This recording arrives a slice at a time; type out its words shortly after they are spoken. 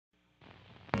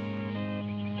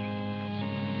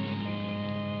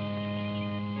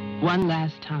One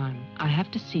last time, I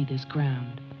have to see this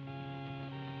ground.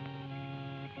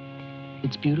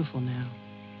 It's beautiful now,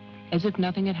 as if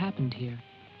nothing had happened here.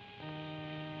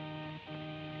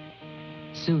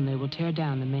 Soon they will tear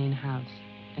down the main house,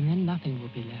 and then nothing will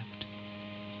be left.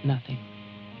 Nothing.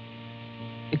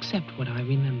 Except what I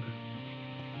remember.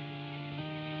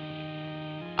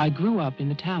 I grew up in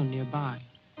the town nearby,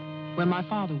 where my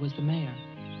father was the mayor,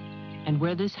 and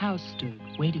where this house stood,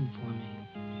 waiting for me.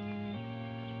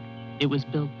 It was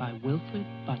built by Wilfred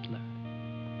Butler.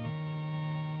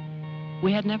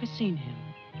 We had never seen him,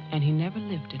 and he never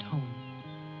lived at home.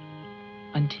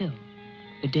 Until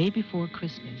the day before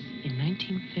Christmas in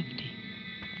 1950,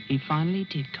 he finally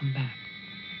did come back.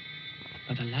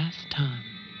 For the last time.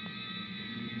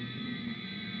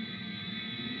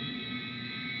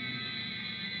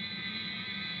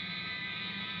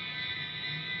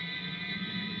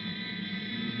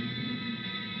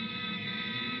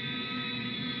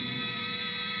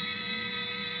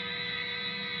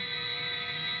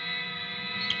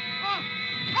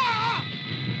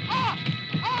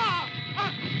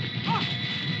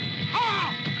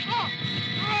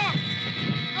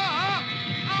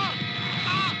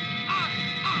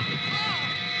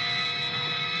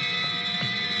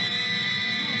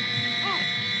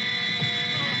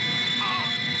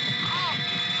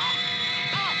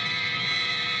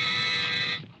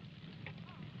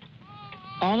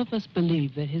 All of us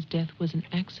believed that his death was an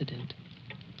accident.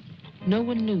 No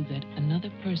one knew that another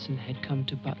person had come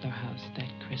to Butler House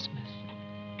that Christmas.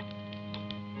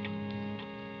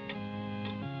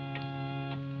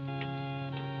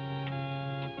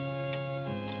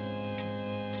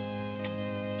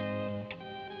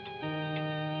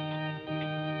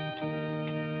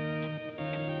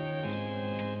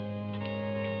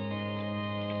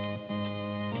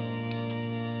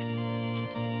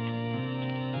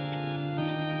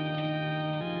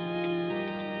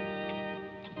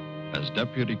 As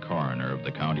Deputy Coroner of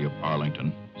the County of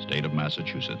Arlington, State of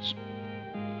Massachusetts,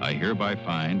 I hereby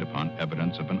find, upon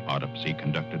evidence of an autopsy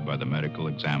conducted by the medical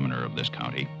examiner of this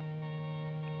county,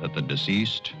 that the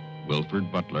deceased,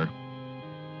 Wilfred Butler,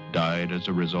 died as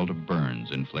a result of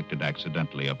burns inflicted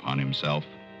accidentally upon himself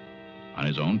on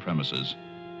his own premises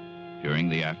during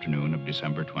the afternoon of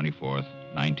December 24th,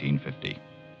 1950.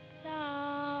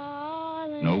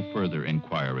 No further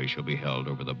inquiry shall be held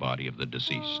over the body of the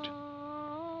deceased,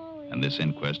 and this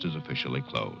inquest is officially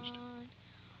closed.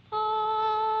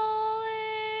 All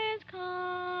is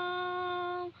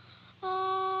calm,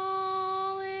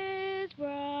 all is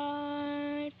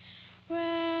bright,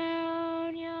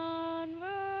 round yon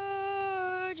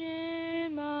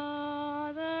Virgin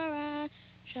Mother and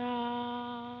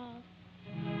Child.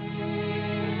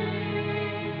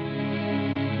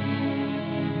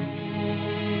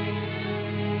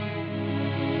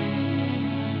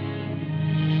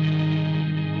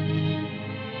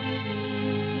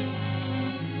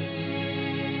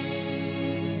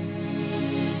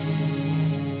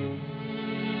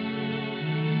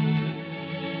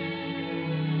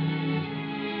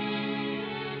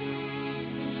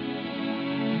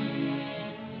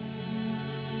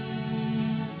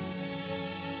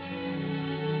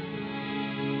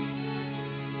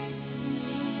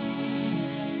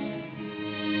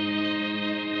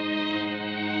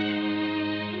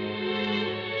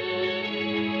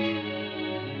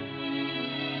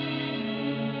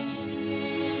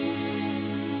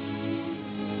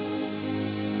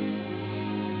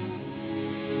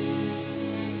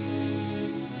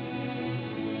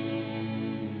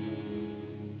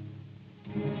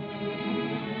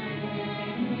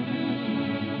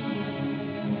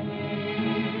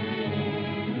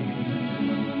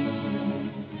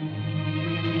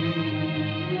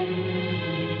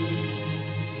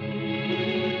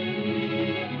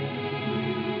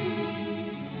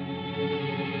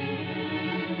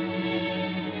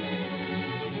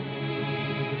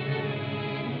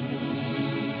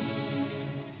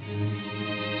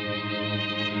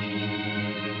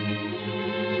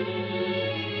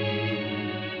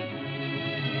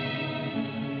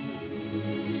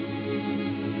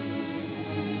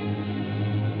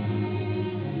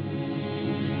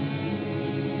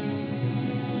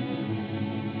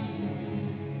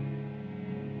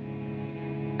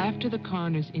 After the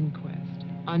coroner's inquest,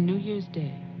 on New Year's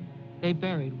Day, they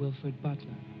buried Wilfred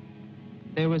Butler.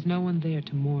 There was no one there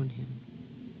to mourn him.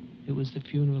 It was the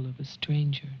funeral of a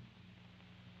stranger.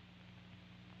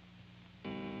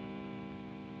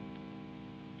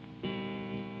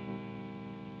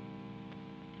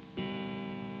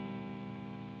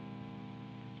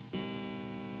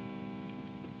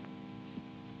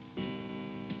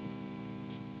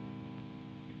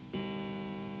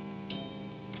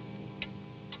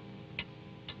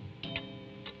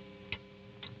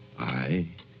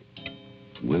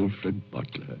 Wilfred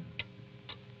Butler,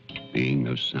 being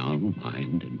of sound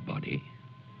mind and body,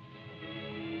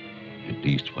 at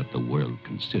least what the world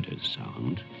considers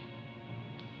sound,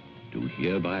 do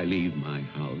hereby leave my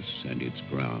house and its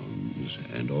grounds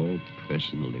and all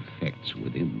personal effects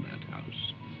within that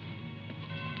house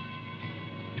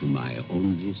to my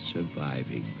only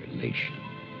surviving relation,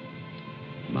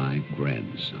 my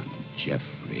grandson,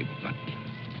 Geoffrey Butler.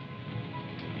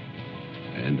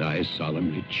 And I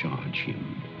solemnly charge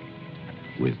him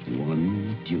with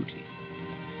one duty.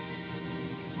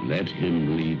 Let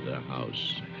him leave the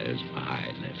house as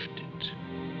I left it,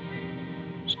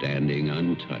 standing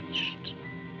untouched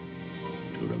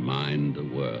to remind the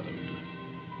world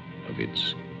of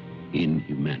its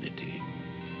inhumanity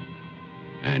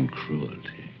and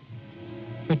cruelty.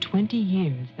 For 20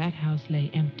 years, that house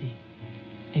lay empty,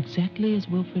 exactly as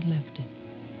Wilfred left it.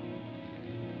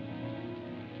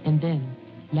 And then,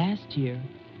 last year,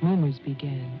 rumors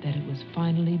began that it was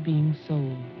finally being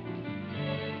sold.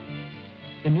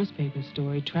 The newspaper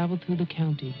story traveled through the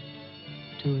county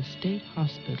to a state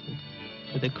hospital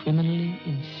for the criminally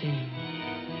insane.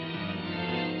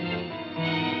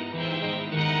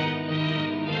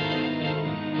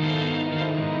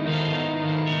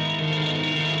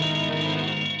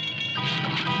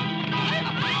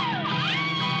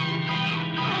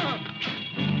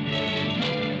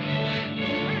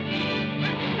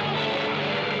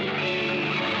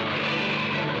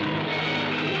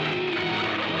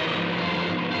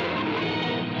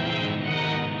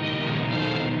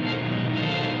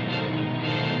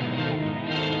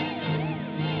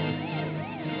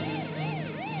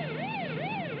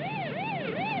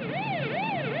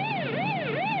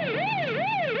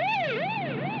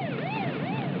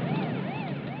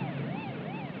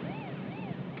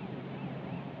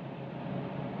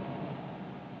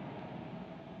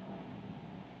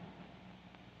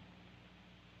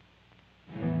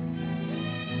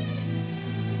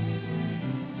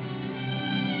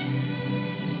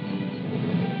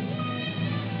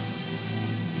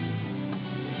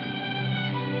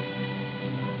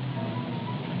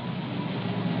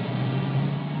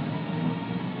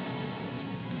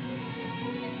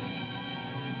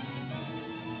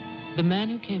 The man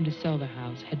who came to sell the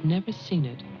house had never seen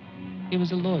it. He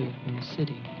was a lawyer from the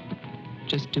city,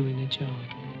 just doing a job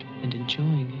and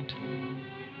enjoying it.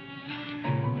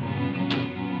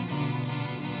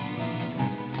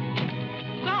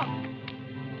 Stop!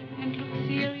 And look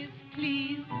serious,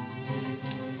 please.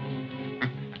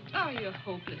 Oh, you're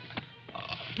hopeless.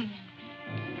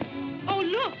 Oh,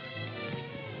 look!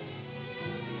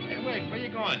 Hey, wait, where you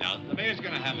going now? The mayor's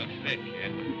gonna have a fit,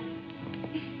 kid.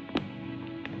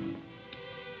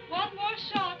 One more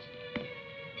shot.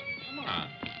 Come on.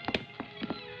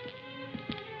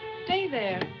 Stay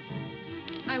there.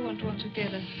 I want to all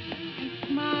together. And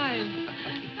smile.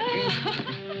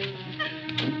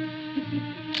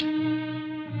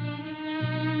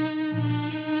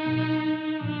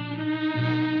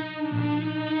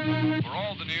 For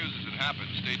all the news as it happens,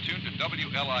 stay tuned to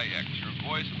WLIX, your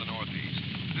voice of the Northeast.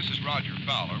 This is Roger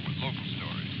Fowler with local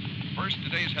stories. First,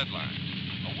 today's headlines.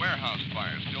 A warehouse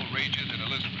fire still rages in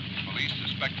Elizabeth. Police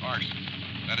suspect arson.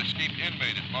 That escaped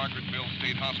inmate at Margaretville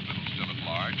State Hospital still at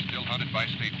large, still hunted by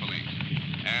state police.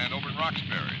 And over in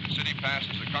Roxbury, the city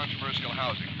passes a controversial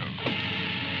housing code.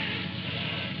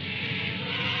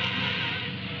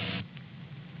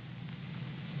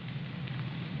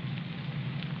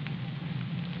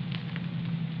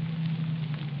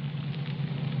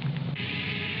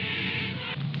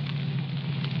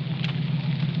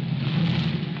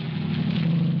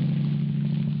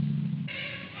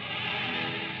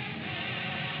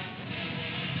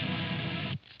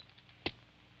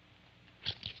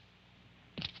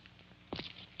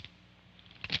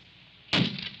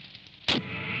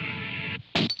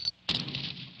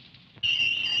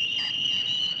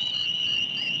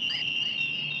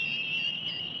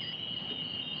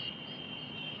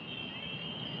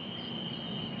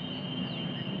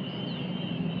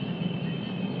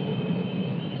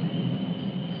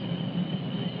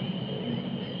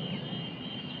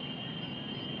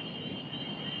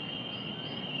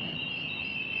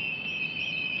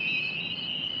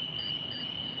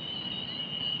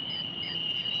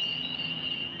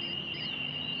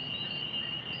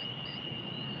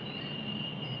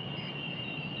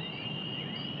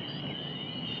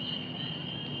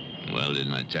 Well,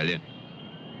 didn't I tell you?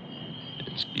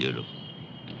 It's beautiful.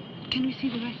 Can we see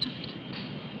the rest of it?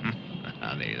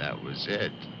 Honey, that was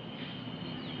it.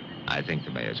 I think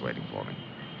the mayor's waiting for me.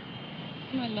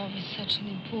 My love is such an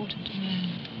important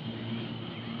man.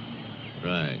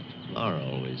 Right. Laura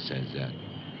always says that.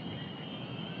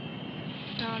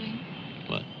 Darling,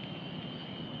 What?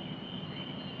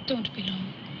 Don't be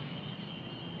long.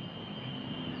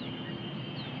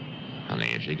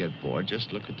 Honey, if you get bored,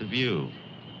 just look at the view.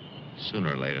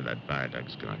 Sooner or later, that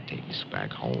viaduct's gonna take us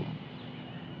back home.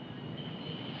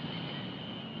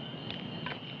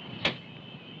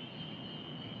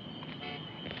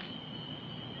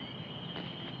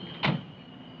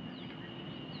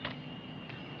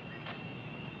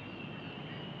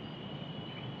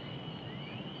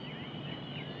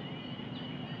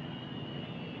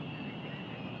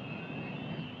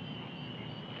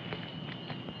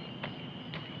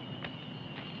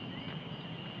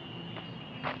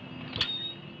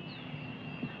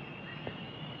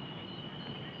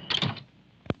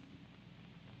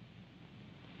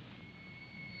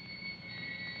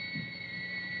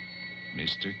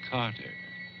 Mr. Carter.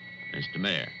 Mr.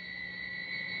 Mayor.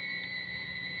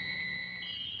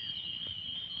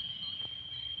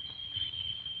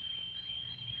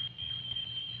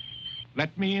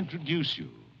 Let me introduce you.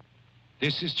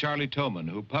 This is Charlie Toman,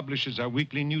 who publishes our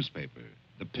weekly newspaper,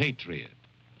 The Patriot.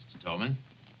 Mr. Tolman?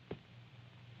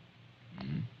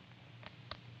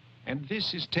 And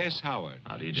this is Tess Howard.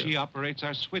 How do you do? She operates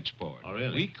our switchboard. Oh,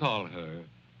 really? We call her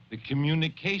the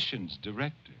communications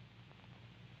director.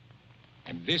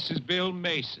 And this is Bill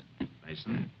Mason.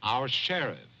 Mason? Our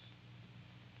sheriff.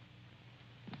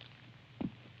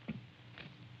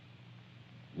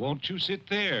 Won't you sit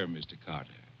there, Mr. Carter,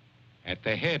 at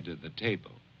the head of the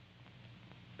table?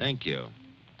 Thank you.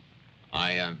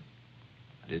 I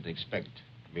didn't expect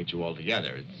to meet you all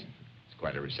together. It's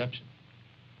quite a reception.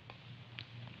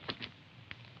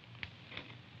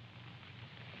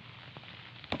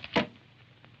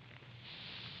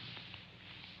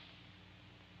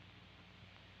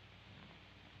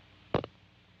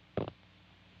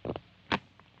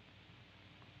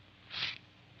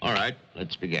 All right,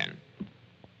 let's begin.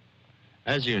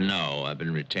 As you know, I've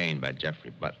been retained by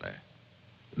Jeffrey Butler.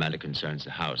 The matter concerns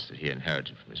the house that he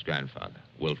inherited from his grandfather,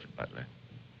 Wilfred Butler.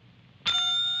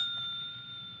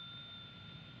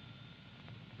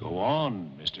 Go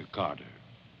on, Mr. Carter.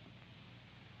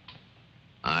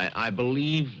 I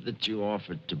believe that you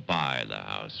offered to buy the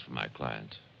house for my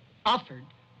client. Offered.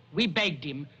 We begged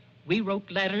him. We wrote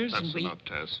letters and That's we... enough,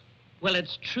 Tess. Well,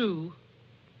 it's true.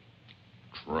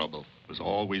 Trouble. There's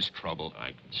always trouble. I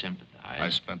can sympathize. I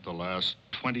spent the last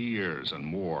 20 years and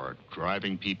more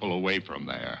driving people away from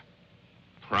there.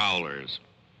 Prowlers,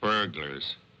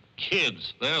 burglars,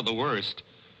 kids, they're the worst.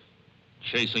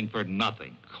 Chasing for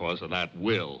nothing because of that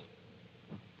will.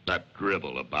 That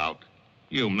drivel about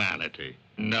humanity.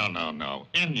 No.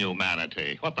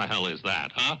 Inhumanity. What the hell is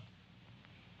that, huh?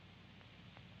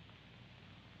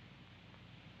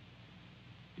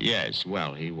 Yes,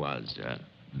 well, he was a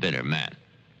bitter man.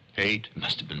 Hate. It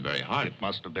must have been very hard. It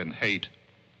must have been hate.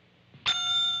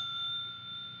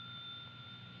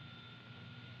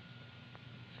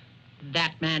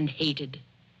 That man hated.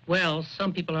 Well,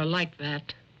 some people are like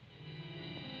that.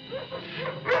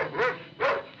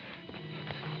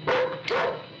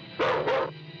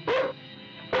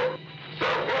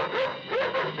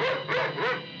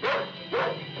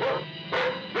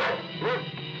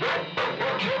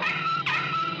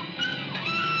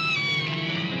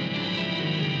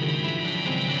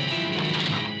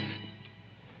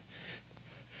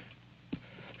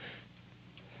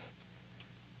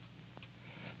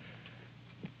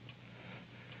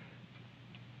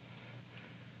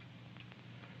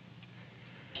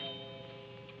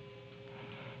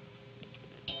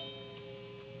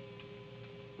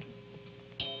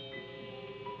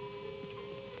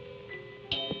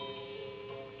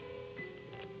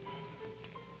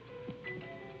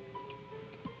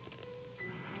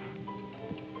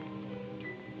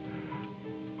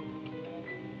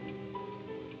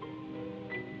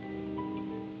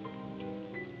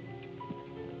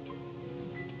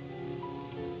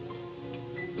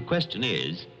 The question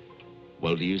is,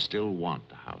 well, do you still want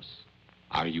the house?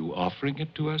 Are you offering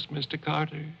it to us, Mr.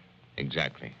 Carter?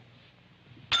 Exactly.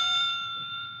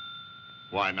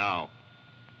 Why now?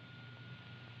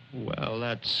 Well,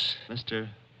 that's Mr.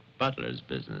 Butler's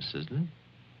business, isn't it?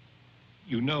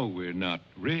 You know we're not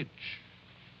rich.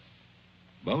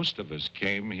 Most of us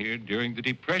came here during the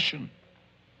Depression.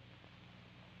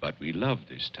 But we love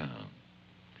this town.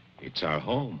 It's our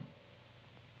home.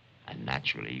 And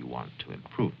naturally, you want to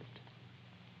improve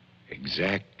it.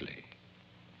 Exactly.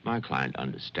 My client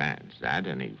understands that,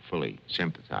 and he fully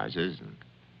sympathizes, and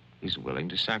he's willing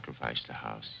to sacrifice the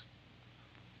house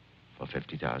for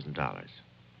 $50,000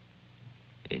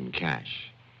 in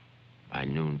cash by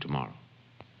noon tomorrow.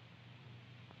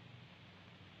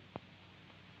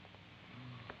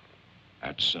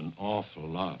 That's an awful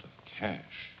lot of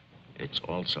cash. It's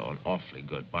also an awfully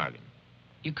good bargain.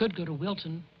 You could go to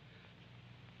Wilton.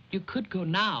 You could go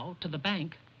now to the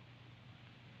bank.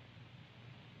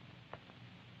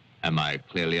 Am I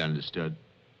clearly understood?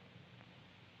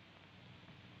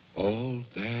 All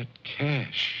that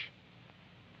cash.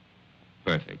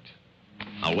 Perfect.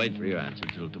 I'll wait for your answer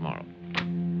till tomorrow.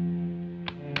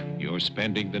 You're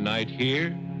spending the night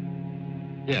here?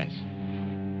 Yes.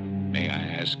 May I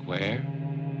ask where?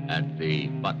 At the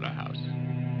Butler House.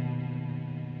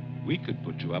 We could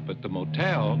put you up at the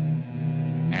motel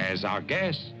as our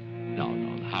guest. No,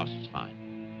 the house is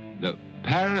fine. The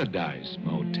Paradise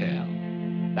Motel.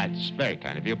 That's very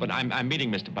kind of you, but I'm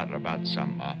meeting Mr. Butler about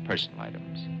some personal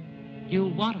items.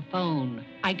 You'll want a phone.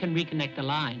 I can reconnect the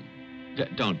line.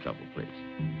 Don't trouble, please.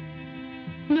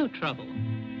 No trouble.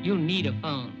 You'll need a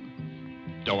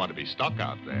phone. Don't want to be stuck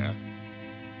out there.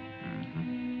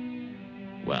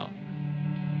 Mm-hmm. Well,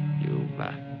 you've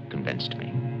convinced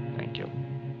me. Thank you.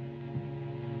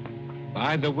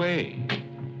 By the way,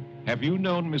 have you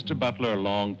known Mr. Butler a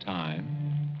long time?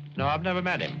 No, I've never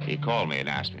met him. He called me and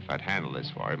asked me if I'd handle this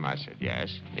for him. I said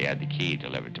yes. He had the key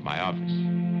delivered to my office.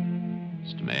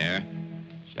 Mr. Mayor,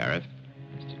 Sheriff,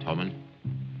 Mr. Tolman,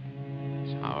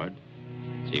 Miss Howard,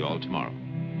 see you all tomorrow.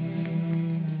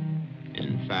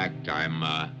 In fact, I'm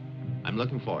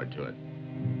looking forward to it.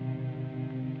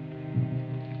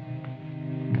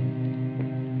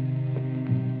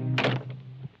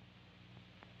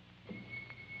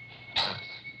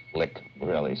 Slick,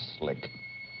 really slick.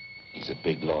 He's a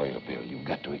big lawyer, Bill. You've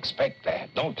got to expect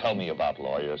that. Don't tell me about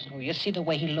lawyers. Oh, you see the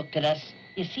way he looked at us?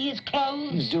 You see his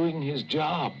clothes? He's doing his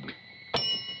job.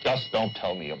 Just don't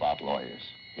tell me about lawyers.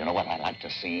 You know what I'd like to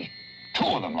see? Two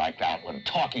of them like that when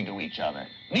talking to each other.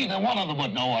 Neither one of them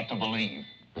would know what to believe.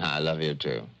 I love you,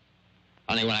 too.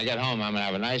 Honey, when I get home, I'm going to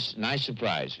have a nice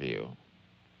surprise for you.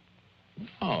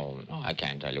 No, I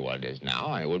can't tell you what it is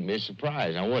now. It wouldn't be a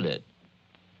surprise, now would it?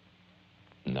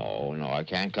 No, I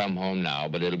can't come home now,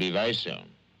 but it'll be very soon.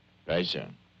 Very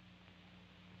soon.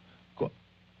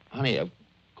 Honey, of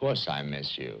course I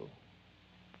miss you.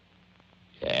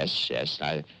 Yes,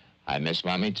 I miss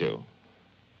Mommy, too.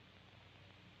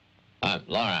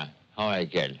 Laura, how are you,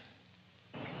 kid?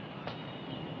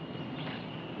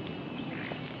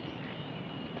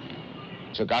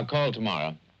 So I'll call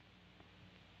tomorrow.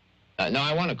 No,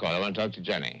 I want to call. I want to talk to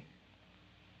Jenny.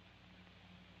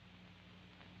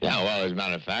 Yeah, well, as a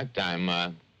matter of fact, I'm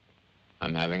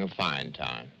having a fine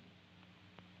time.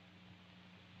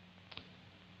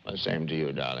 Well, same to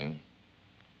you, darling.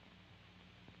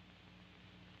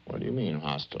 What do you mean,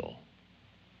 hostile?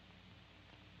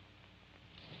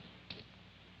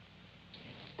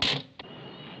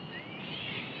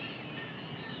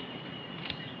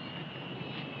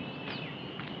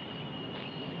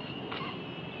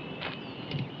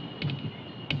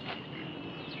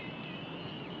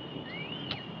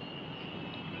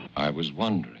 I was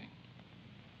wondering,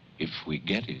 if we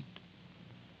get it,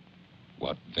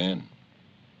 what then?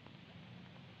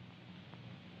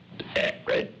 Tear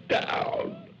it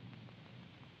down.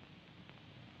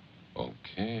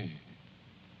 Okay.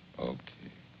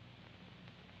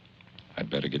 I'd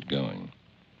better get going.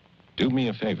 Do me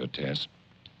a favor, Tess.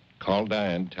 Call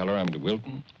Diane, tell her I'm to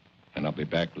Wilton, and I'll be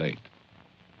back late.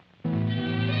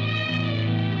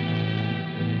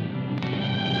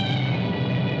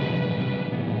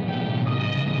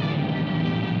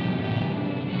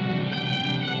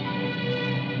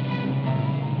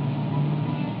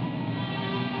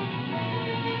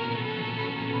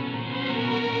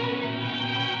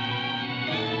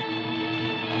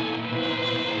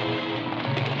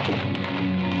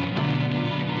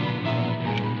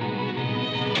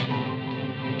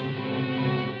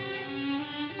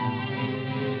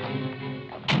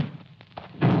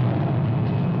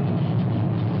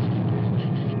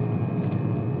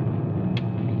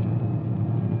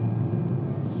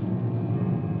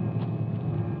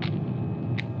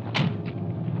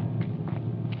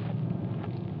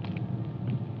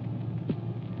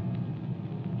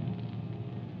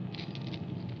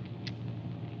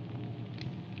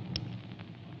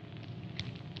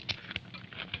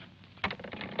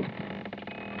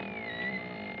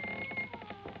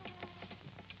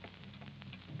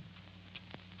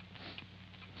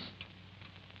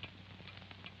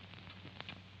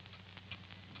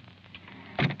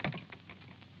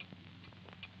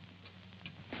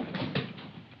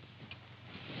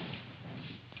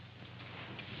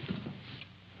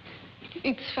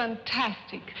 It's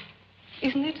fantastic,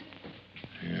 isn't it?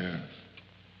 Yeah.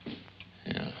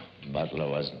 Butler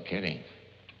wasn't kidding.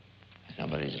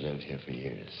 Nobody's lived here for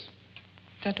years.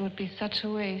 That would be such a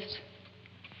waste.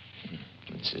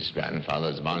 It's his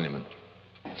grandfather's monument.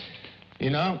 You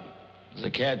know, There's a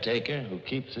caretaker who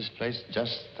keeps this place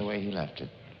just the way he left it.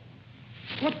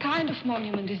 What kind of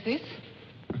monument is this?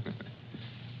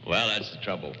 Well, that's the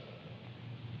trouble.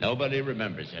 Nobody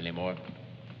remembers anymore.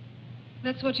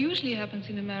 That's what usually happens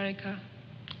in America.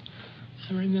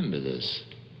 I remember this.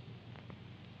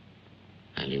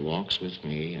 And he walks with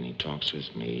me, and he talks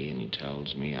with me, and he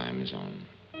tells me I'm his own.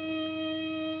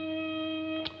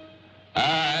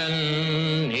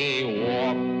 And he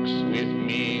walks with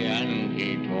me, and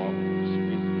he talks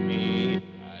with me,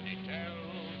 and he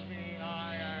tells me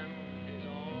I am his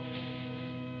own,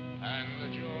 and the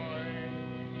joy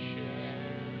he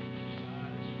shares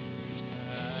as we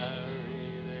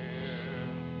tarry there.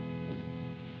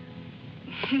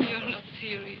 You're not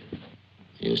serious.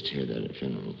 I used to hear that at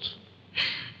funerals.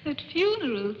 At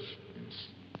funerals?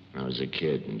 When I was a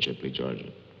kid in Chipley,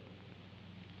 Georgia.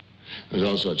 There's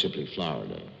also Chipley,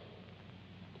 Florida.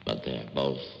 But they have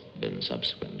both been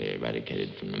subsequently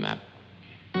eradicated from the map.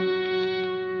 None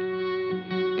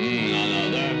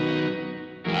other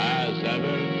has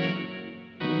ever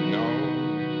known.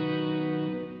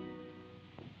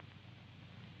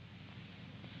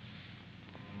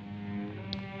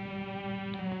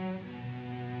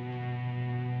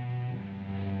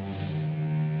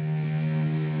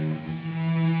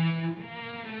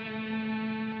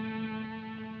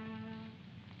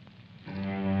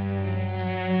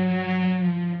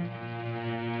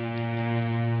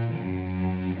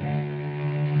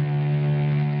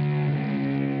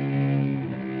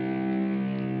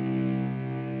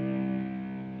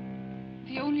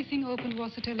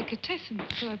 Was a delicatessen,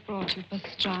 so I brought you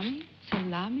pastrami,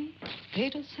 salami,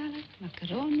 potato salad,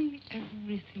 macaroni,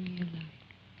 everything you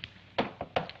like.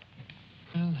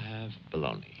 I'll have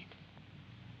bologna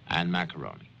and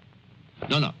macaroni.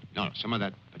 No, some of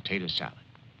that potato salad.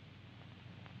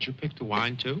 Did you pick the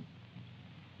wine, too?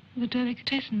 The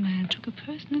delicatessen man took a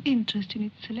personal interest in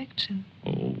its selection.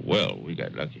 Oh, well, we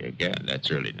got lucky again. That's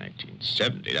early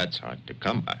 1970. That's hard to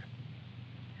come by.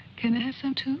 Can I have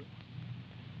some, too?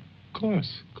 Of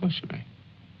course you may.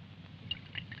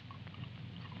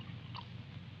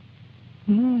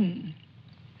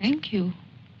 Thank you.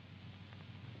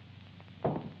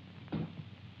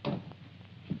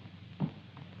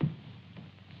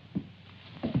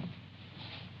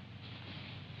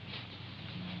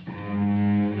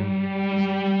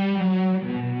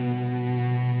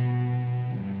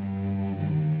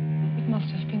 It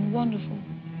must have been wonderful.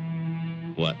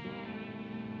 What?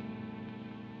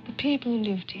 The people who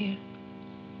lived here.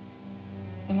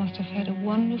 They must have had a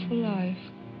wonderful life.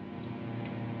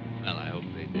 Well, I hope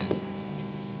they did.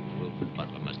 Wilfred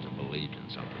Butler must have believed in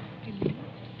something. Believed?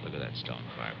 Look at that stone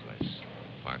fireplace,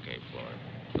 parquet floor,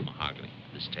 the mahogany,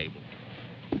 this table.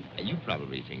 And you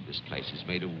probably think this place is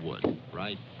made of wood,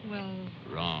 right? Well...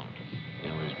 Wrong. You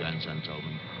know what his grandson told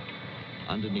me?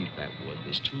 Underneath that wood,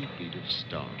 there's 2 feet of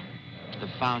stone. The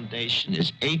foundation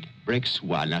is 8 bricks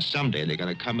wide. Now, someday they're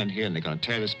going to come in here and they're going to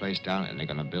tear this place down and they're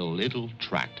going to build little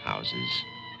tract houses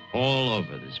all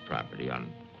over this property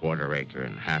on quarter-acre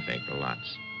and half-acre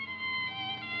lots.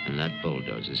 And that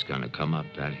bulldozer's going to come up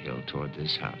that hill toward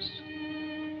this house.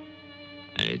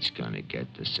 And it's going to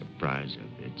get the surprise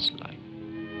of its life.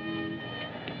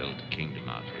 They built a kingdom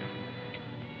out here.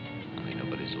 Only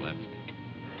nobody's left.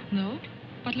 No?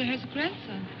 Butler has a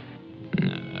grandson.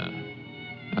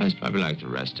 No. He's probably like the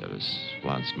rest of us,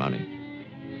 wants money.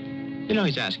 You know,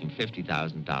 he's asking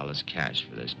 $50,000 cash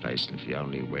for this place, and if he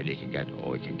only wait, he can get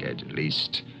at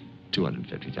least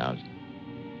 $250,000.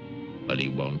 But he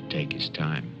won't take his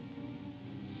time.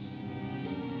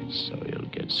 So he'll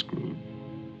get screwed.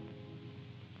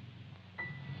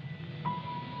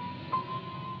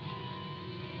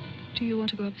 Do you want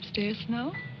to go upstairs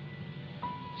now?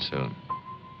 Soon.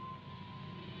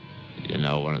 You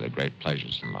know, one of the great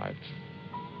pleasures in life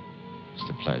is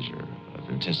the pleasure of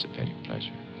anticipating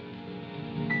pleasure.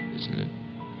 Isn't it?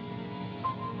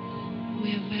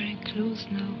 We are very close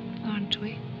now, aren't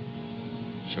we?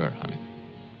 Sure, honey.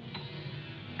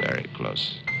 Very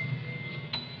close.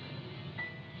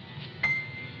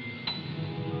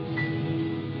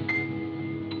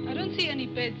 I don't see any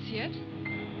beds yet.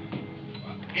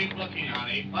 Well, keep looking,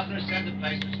 honey. Butler said the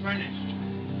place was furnished.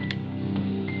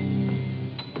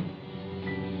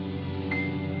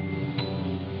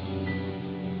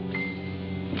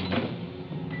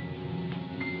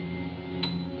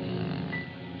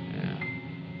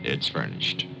 It's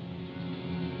furnished.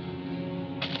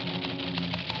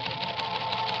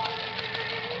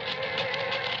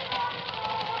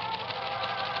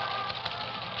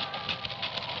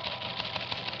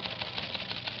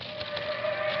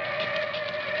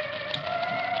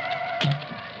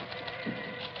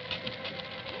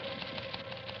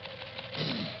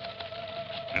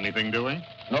 anything doing?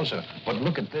 No, sir. But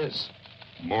look at this.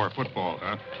 More football,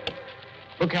 huh?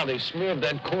 Look how they smeared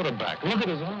that quarterback. Look at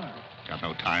his arm. Got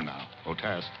no time now. No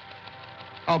test.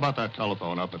 How about that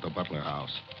telephone up at the Butler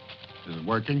house? Is it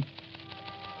working?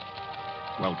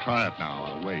 Well, try it now.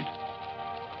 I'll wait.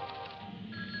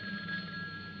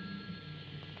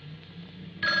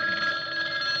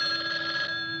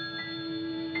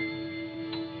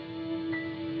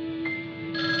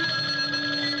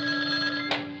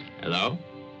 Hello?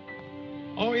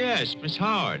 Oh, yes, Miss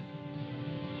Howard.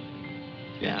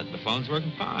 Yeah, the phone's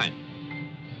working fine.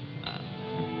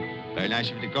 Very nice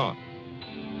of you to call.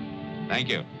 Thank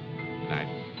you. Good night.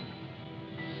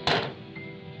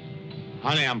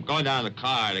 Honey, I'm going down to the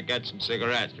car to get some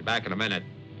cigarettes. Be back in a minute.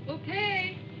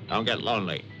 Okay. Don't get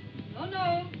lonely. No,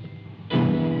 no.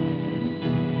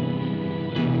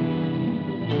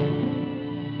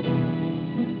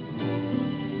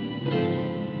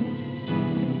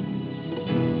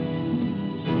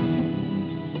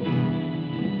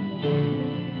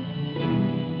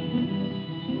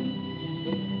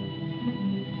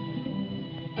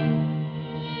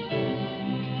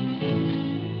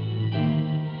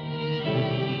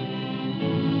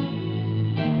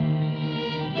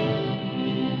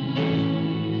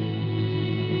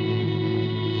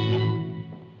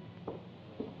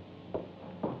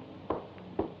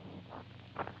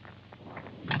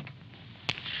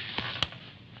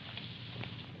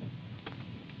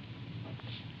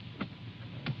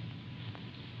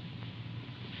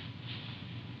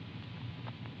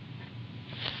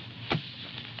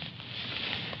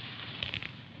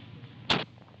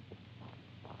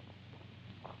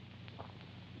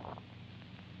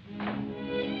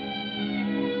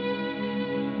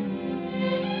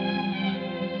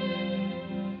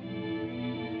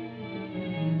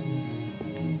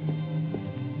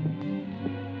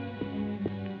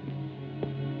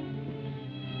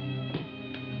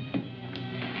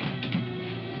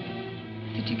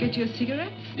 Did you get your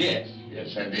cigarettes? Yes,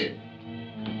 I did.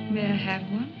 May I have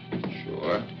one?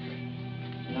 Sure.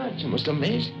 You know, it's the most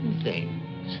amazing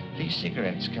things. These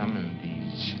cigarettes come in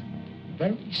these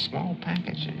very small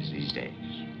packages these days.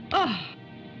 Oh,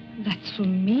 that's for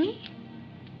me?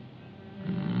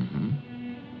 Mm-hmm.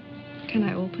 Can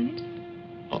I open it?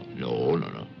 Oh,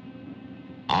 no.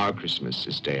 Our Christmas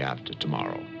is day after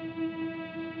tomorrow.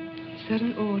 Is that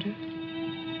an order?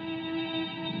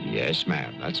 Yes,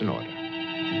 ma'am, that's an order.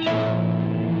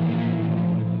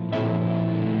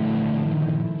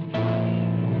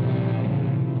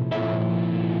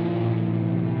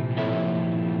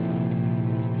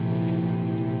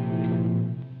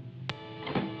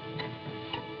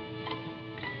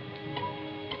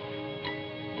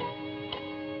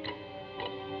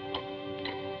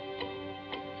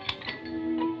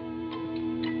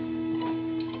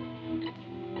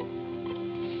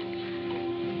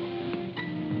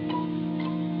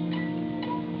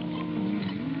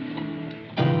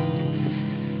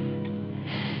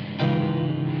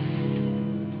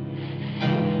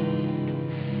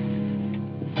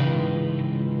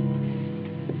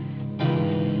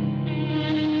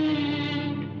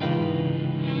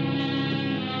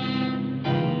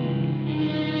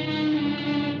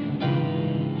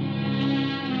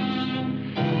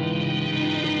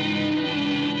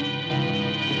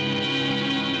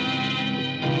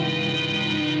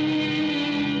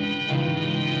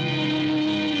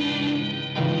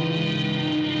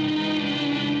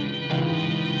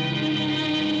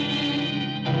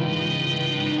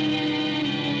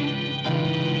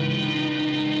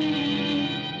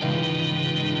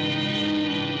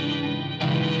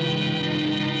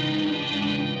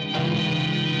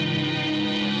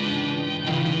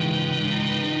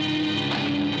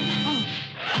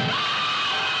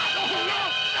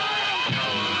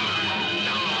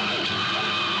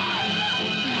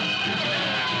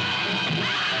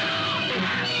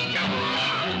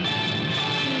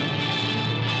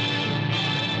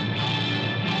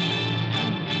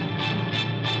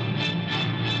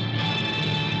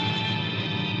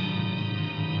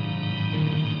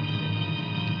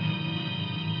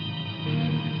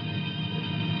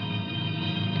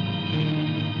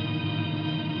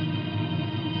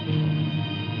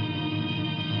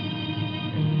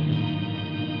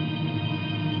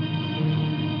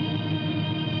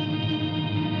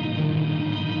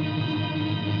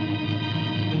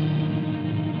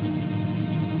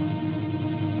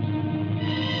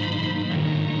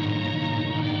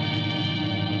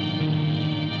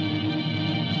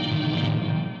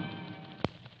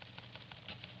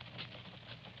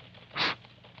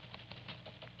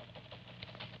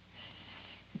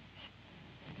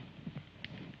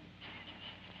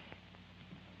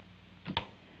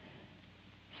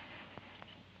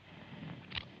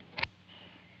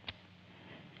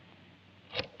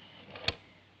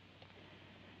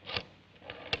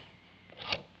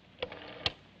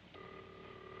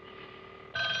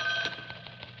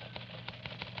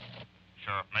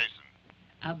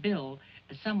 Mason. Bill,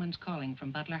 someone's calling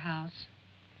from Butler House.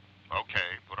 Okay,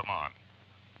 put him on.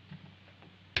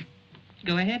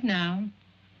 Go ahead now.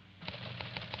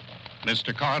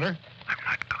 Mr. Carter? I'm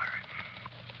not Carter.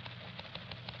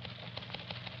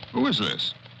 Who is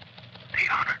this?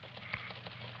 The honor.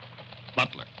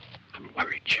 Butler. I'm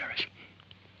worried, Sheriff.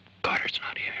 Carter's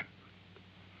not here.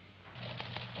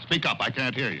 Speak up, I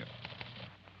can't hear you.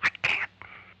 I can't.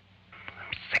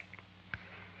 I'm sick.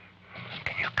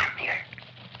 Can you come here?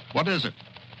 What is it?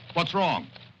 What's wrong?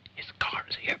 His car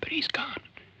is here, but he's gone.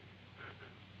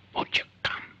 Won't you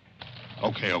come?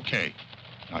 Okay.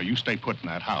 Now you stay put in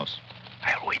that house.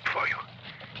 I'll wait for you.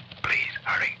 Please,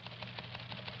 hurry.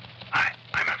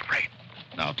 I'm afraid.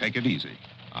 Now take it easy.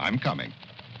 I'm coming.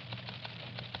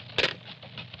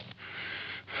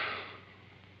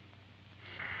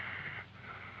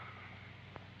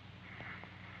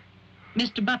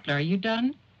 Mr. Butler, are you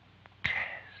done? Tess,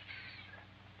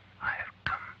 I've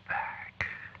come back.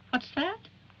 What's that?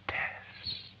 Tess,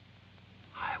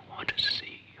 I want to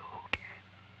see you again.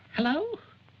 Hello?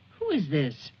 Who is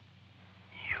this?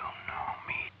 You know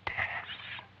me, Tess.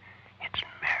 It's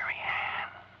Mary Ann.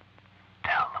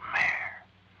 Tell the mayor.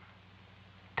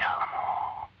 Tell them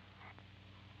all.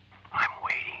 I'm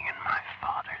waiting in my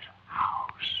father's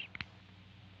house.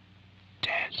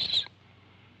 Tess,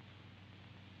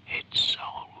 it's so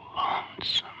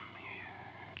lonesome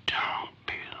here. Don't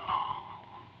be long.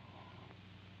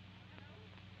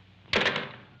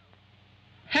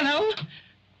 Hello?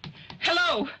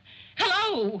 Hello?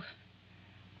 Hello?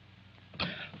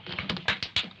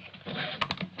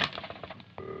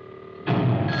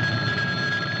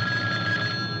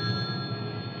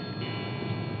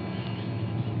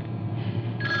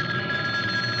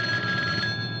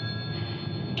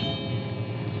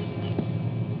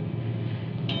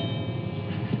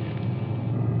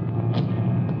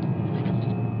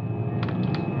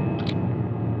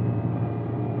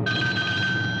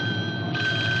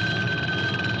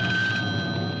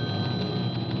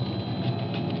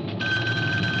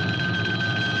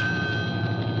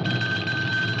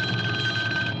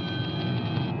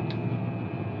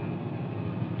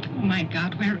 Oh, my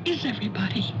God, where is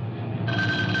everybody?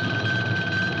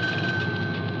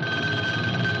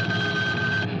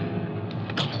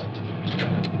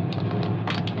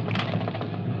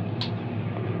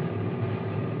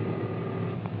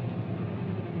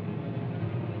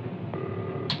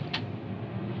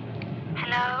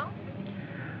 Hello?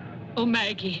 Oh,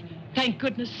 Maggie, thank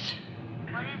goodness.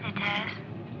 What is it, Tess?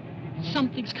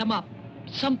 Something's come up.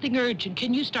 Something urgent.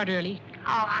 Can you start early? Oh,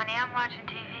 honey, I'm watching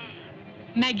TV.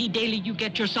 Maggie Daly, you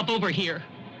get yourself over here.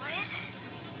 What is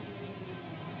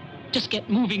it? Just get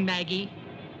moving, Maggie.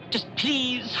 Just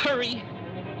please hurry.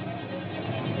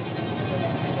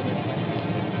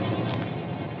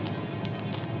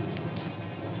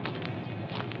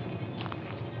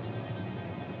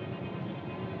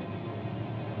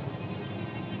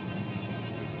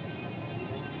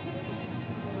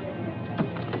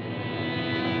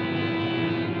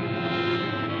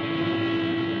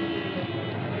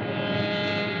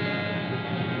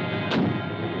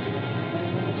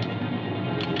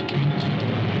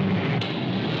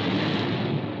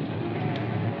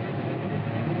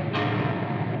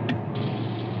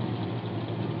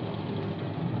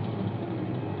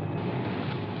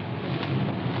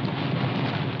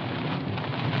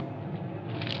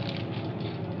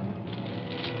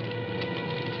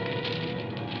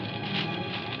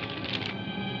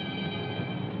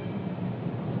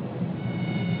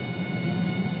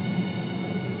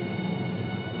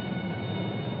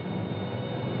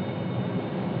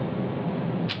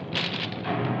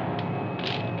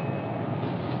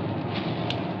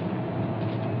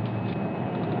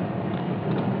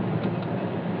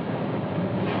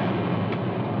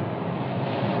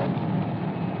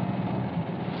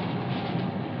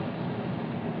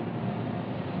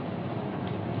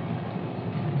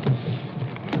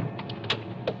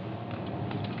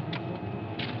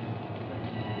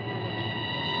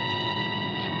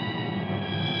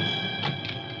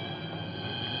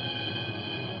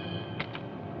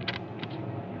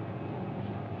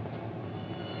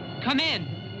 Come in.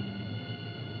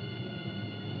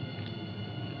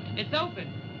 It's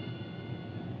open.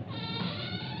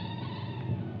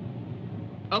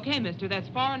 Okay, mister, that's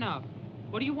far enough.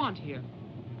 What do you want here?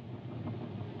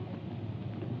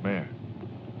 Mayor,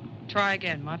 Try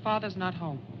again. My father's not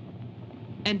home.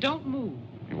 And don't move.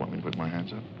 you want me to put my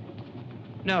hands up?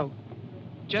 No.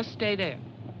 Just stay there.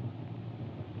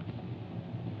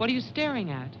 What are you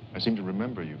staring at? I seem to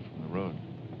remember you from the road.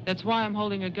 That's why I'm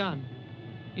holding a gun.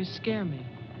 You scare me.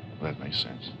 Well, that makes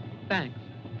sense. Thanks.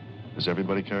 Does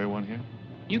everybody carry one here?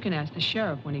 You can ask the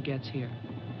sheriff when he gets here.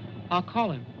 I'll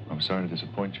call him. I'm sorry to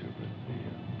disappoint you,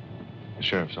 but the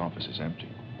sheriff's office is empty.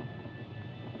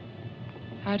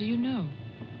 How do you know?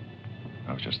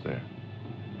 I was just there.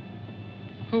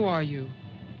 Who are you?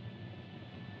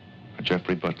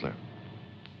 Jeffrey Butler.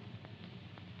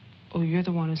 Oh, you're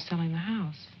the one who's selling the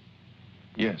house.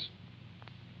 Yes.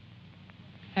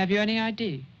 Have you any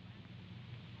ID?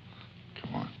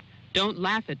 Come on. Don't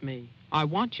laugh at me. I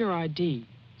want your ID.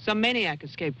 Some maniac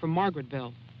escaped from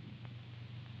Margaretville.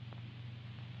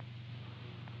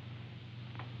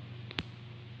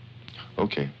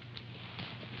 Okay.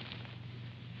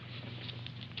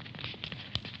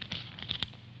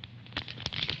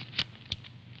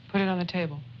 Put it on the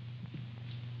table.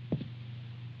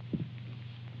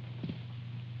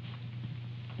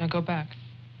 Now go back.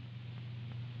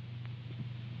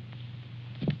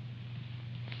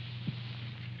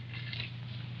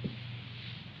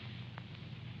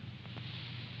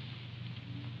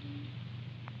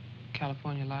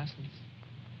 California license.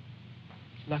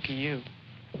 Lucky you.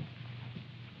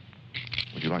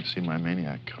 Would you like to see my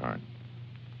maniac card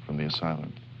from the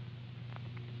asylum?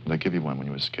 They give you one when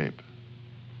you escape.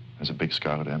 There's a big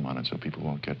scarlet M on it so people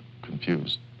won't get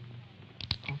confused.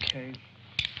 Okay.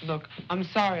 Look, I'm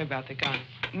sorry about the gun.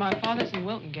 My father's in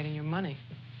Wilton getting your money.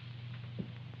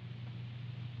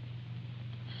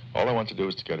 All I want to do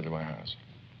is to get into my house.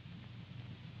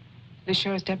 The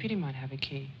sheriff's deputy might have a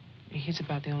key. He's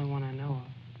about the only one I know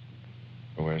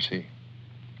of. Well, where's he?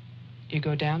 You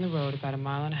go down the road about 1.5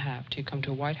 miles till you come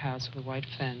to a white house with a white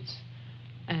fence,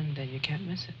 and then you can't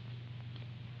miss it.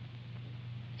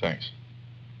 Thanks.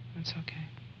 That's okay.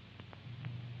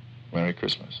 Merry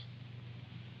Christmas.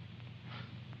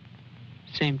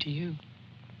 Same to you.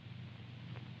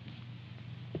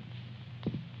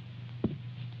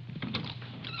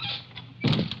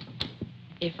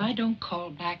 If I don't call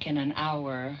back in an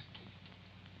hour...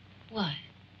 What?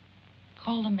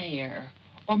 Call the mayor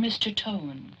or Mr.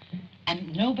 Tone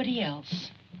and nobody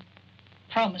else.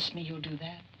 Promise me you'll do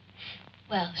that.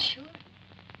 Well, sure.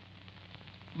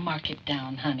 Mark it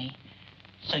down, honey,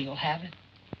 so you'll have it.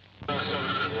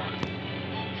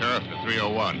 Sheriff to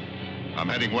 301. I'm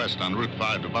heading west on Route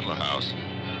 5 to Butler House.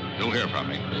 You'll hear from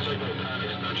me.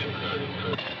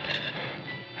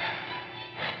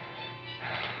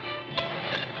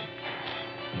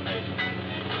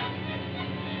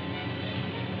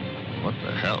 What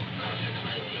the hell?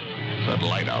 What's that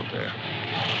light out there?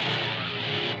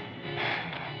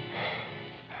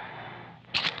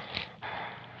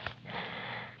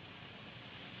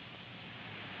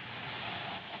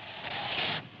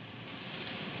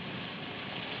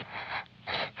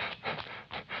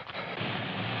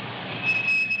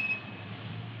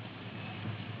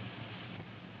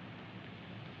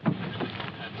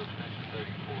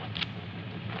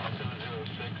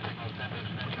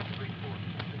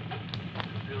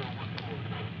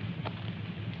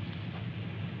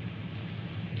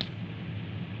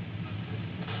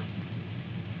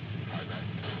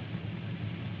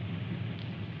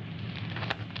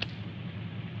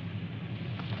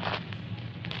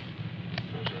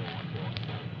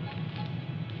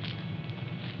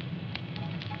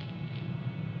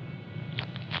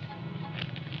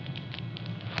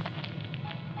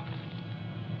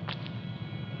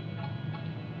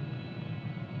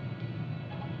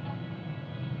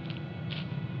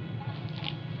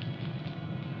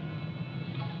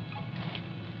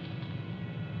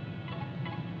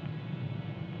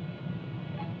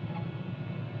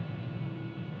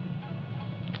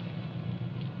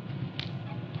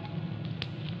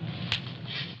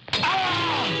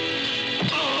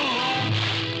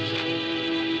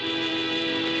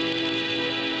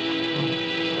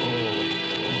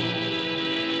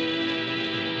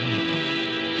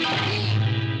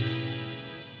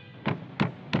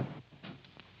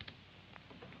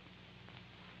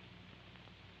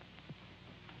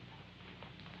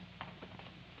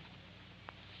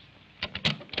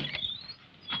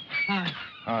 Hi.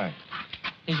 Hi.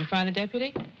 Did you find the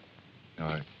deputy? No,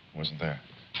 I wasn't there.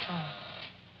 Oh.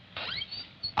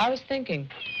 I was thinking,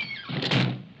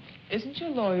 isn't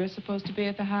your lawyer supposed to be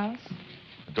at the house?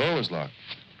 The door was locked.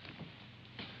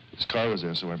 His car was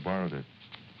there, so I borrowed it.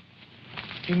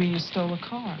 You mean you stole a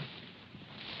car?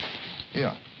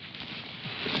 Yeah.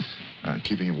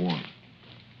 Keeping it warm.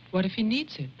 What if he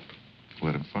needs it?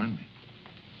 Let him find me.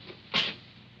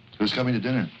 Who's coming to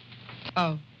dinner?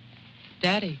 Oh,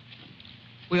 Daddy.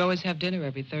 We always have dinner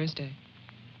every Thursday.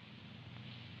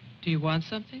 Do you want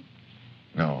something?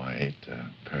 No, I ate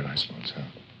Paradise Motel.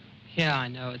 Yeah, I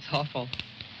know. It's awful.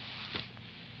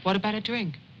 What about a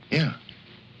drink? Yeah.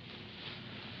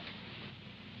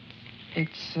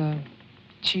 It's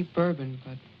Cheap bourbon,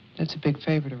 but that's a big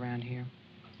favorite around here.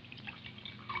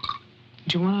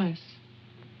 Do you want ice?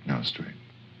 No, straight.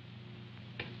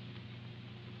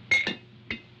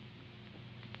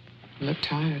 You look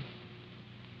tired.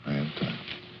 I am tired.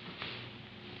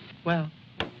 Well,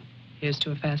 here's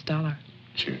to a fast dollar.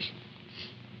 Cheers.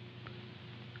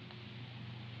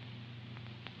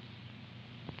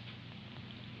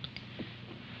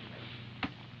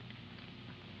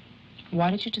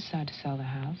 Why did you decide to sell the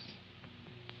house?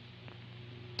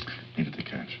 Needed the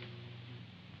cash.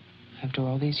 After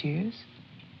all these years?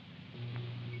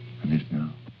 I need it now.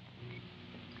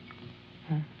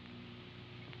 Huh.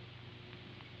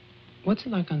 What's it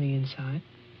like on the inside?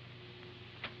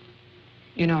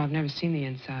 You know, I've never seen the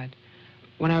inside.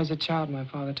 When I was a child, my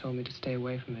father told me to stay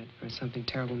away from it, or something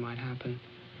terrible might happen.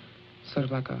 Sort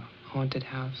of like a haunted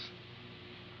house.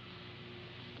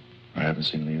 I haven't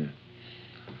seen it either.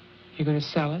 You're going to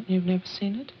sell it? You've never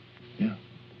seen it? Yeah.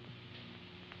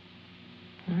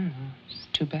 I don't know. It's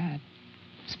too bad.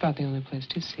 It's about the only place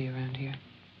to see around here.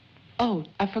 Oh,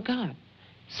 I forgot.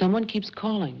 Someone keeps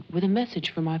calling with a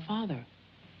message for my father.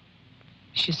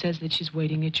 She says that she's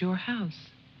waiting at your house,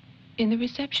 in the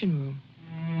reception room.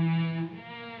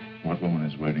 What woman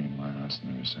is waiting in my house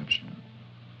in the reception room?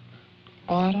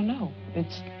 Oh, I don't know.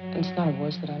 It's not a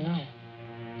voice that I know.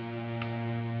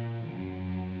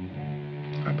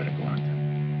 I better go out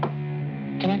there.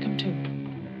 Can I come too?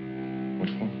 What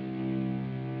for?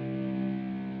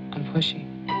 I'm pushy.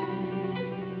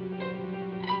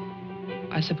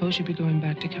 I suppose you'll be going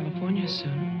back to California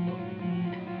soon.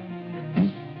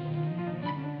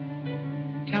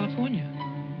 California?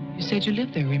 You said you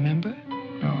lived there, remember?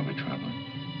 No, I'll be traveling.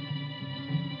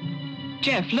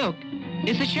 Jeff, look.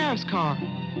 It's the sheriff's car.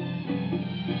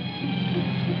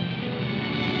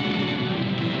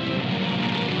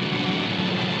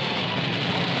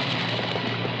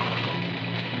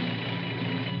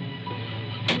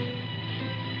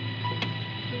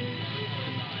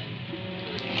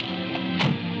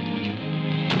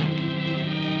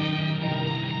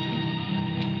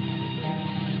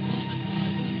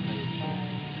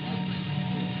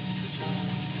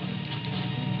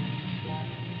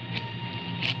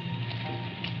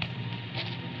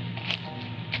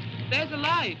 There's a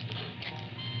light.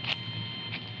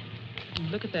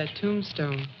 Look at that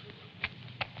tombstone.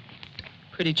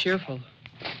 Pretty cheerful.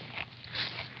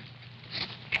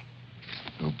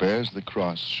 Who bears the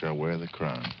cross shall wear the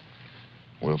crown.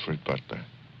 Wilfred Butler.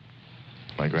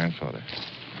 My grandfather.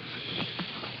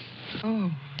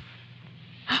 Oh.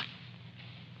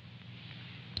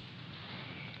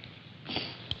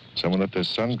 Someone left their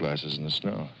sunglasses in the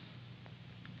snow.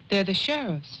 They're the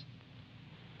sheriff's.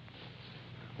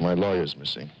 My lawyer's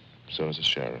missing. So is the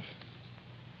sheriff.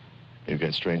 You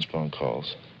get strange phone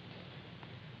calls.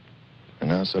 And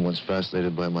now someone's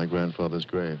fascinated by my grandfather's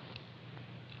grave.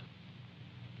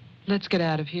 Let's get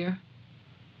out of here.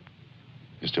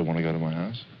 You still want to go to my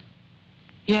house?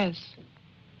 Yes.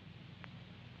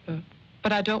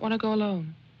 But I don't want to go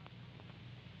alone.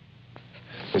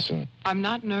 Listen. I'm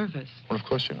not nervous. Well, of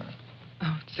course you're not.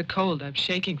 Oh, it's the cold. I'm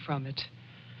shaking from it.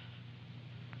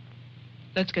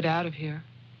 Let's get out of here.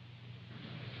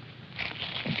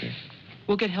 Okay.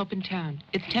 We'll get help in town.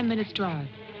 It's 10 minutes drive.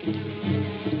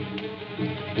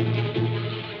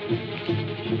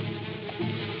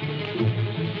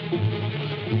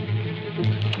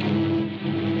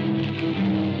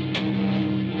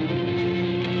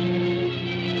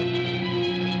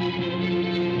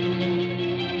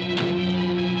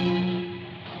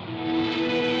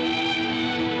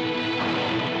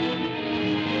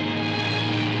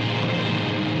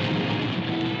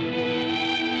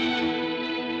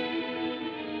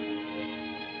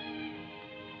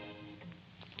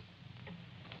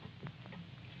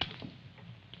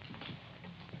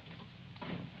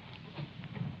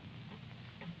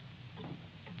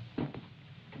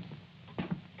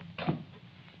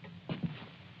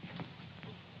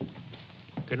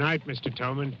 Good night, Mr.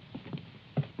 Tolman.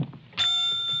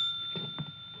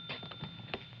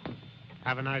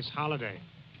 Have a nice holiday.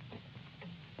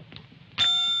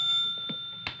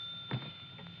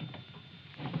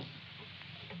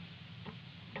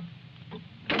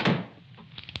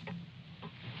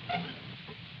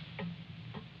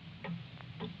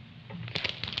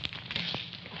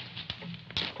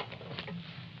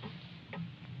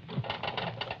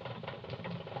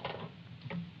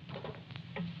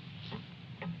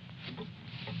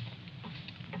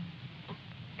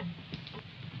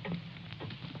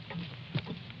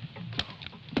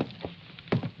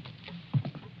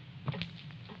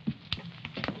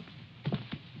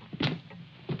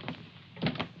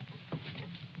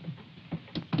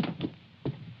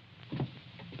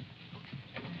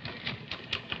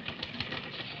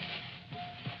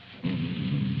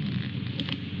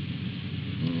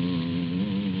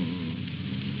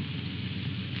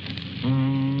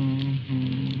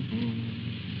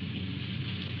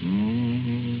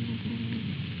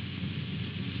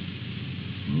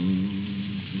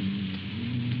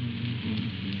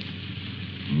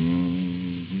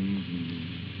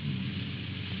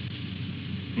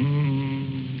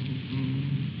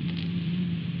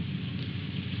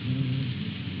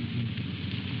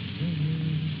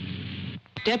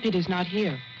 Deputy's not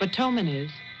here, but Tolman is.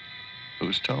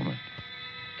 Who's Tolman?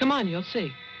 Come on, you'll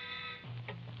see.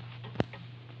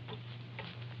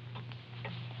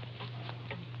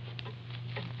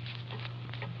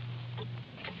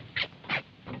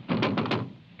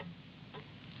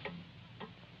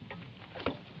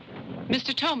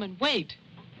 Mr. Tolman, wait.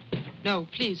 No,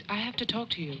 please, I have to talk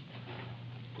to you.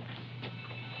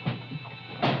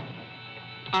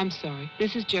 I'm sorry.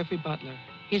 This is Jeffrey Butler.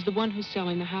 He's the one who's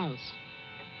selling the house.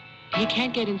 He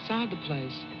can't get inside the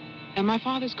place. And my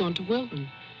father's gone to Wilton.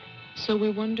 So we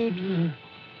wondered...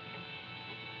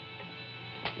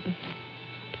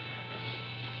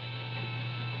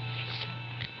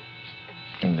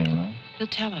 Anything wrong? He'll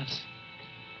tell us.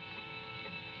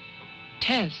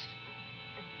 Tess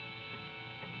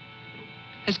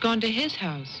has gone to his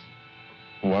house.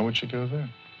 Why would she go there?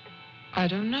 I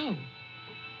don't know.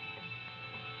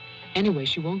 Anyway,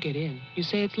 she won't get in. You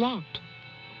say it's locked.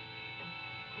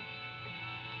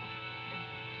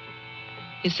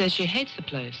 He says she hates the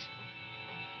place.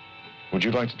 Would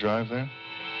you like to drive there?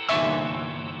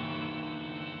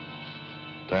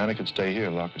 Diana could stay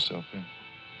here, lock herself in.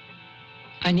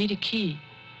 I need a key.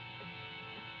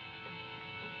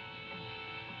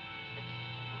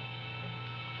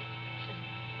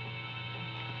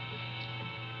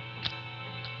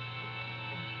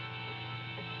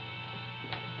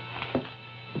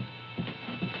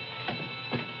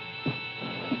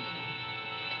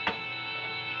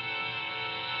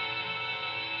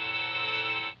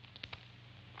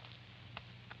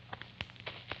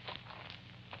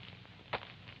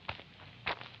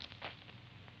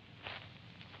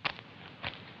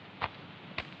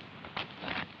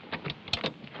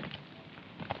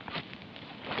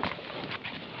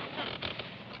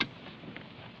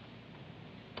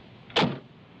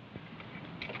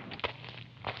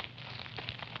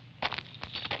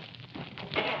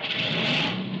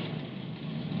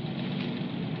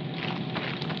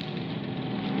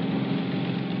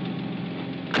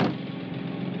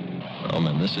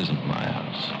 This isn't my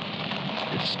house.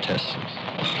 It's Tess's.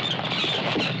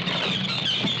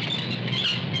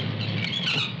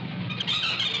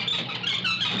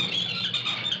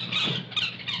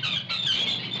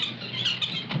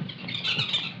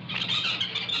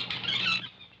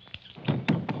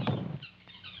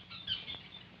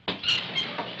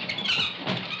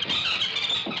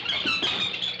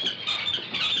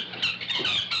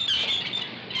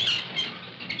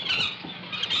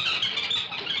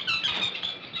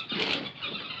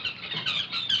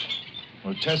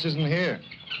 Tess isn't here.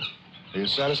 Are you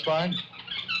satisfied?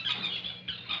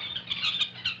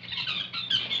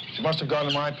 She must have gone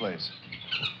to my place.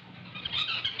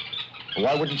 Well,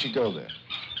 why wouldn't she go there?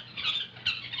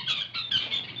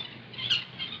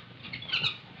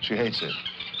 She hates it.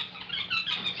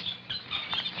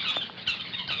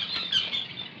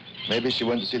 Maybe she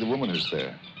went to see the woman who's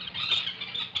there.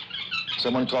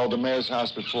 Someone called the mayor's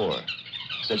house before.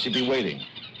 Said she'd be waiting.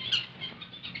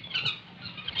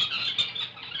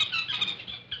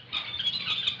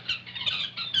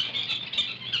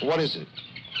 What is it?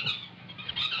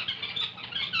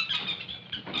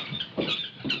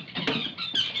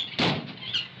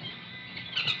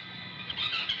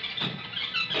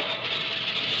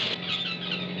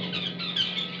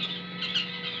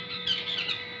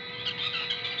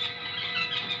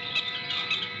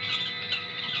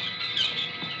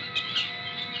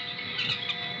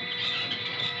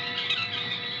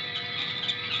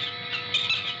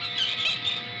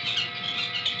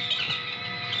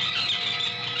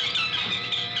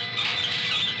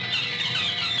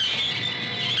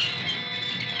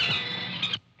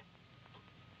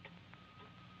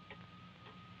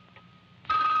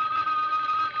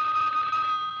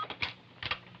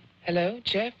 Hello,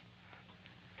 Jeff?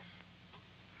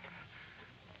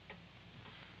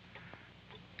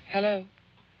 Hello?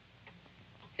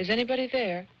 Is anybody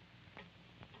there?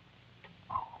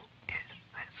 Who is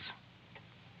this?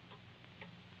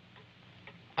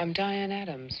 I'm Diane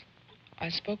Adams. I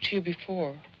spoke to you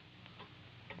before.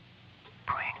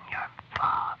 Bring your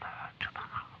father to the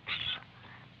house.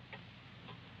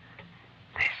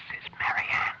 This is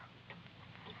Marianne.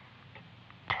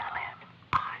 Tell him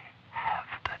I have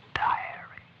the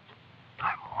diary.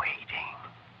 I'm waiting.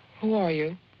 Who are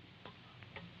you?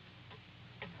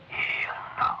 He'll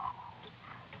know.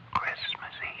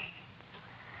 Christmas Eve,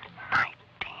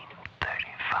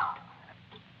 1935.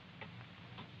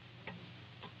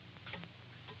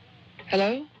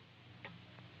 Hello?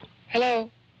 Hello?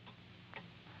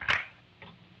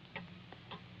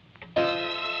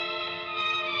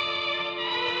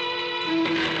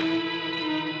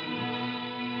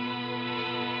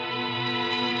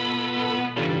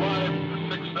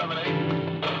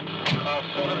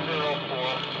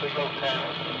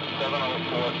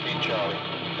 Charlie.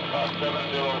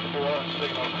 704,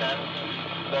 signal 10,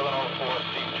 704,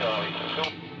 Steve Charlie.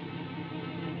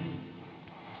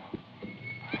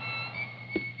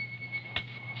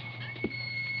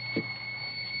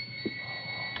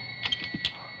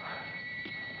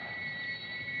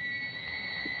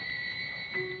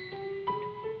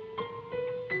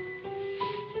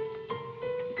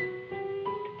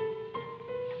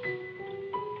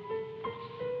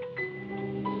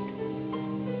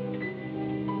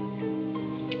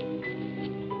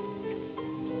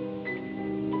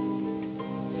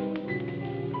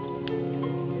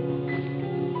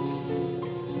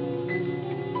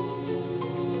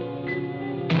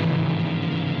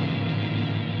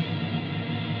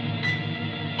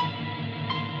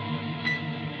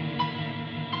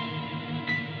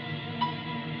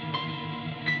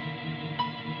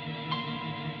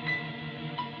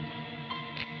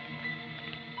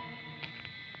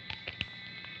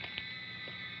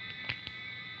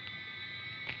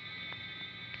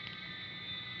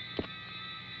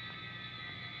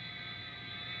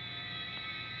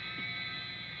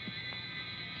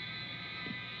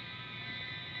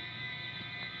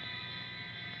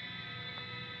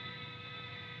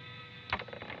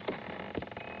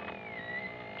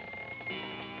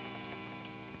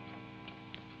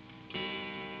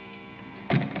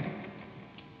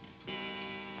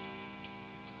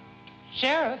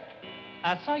 Sheriff,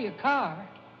 I saw your car.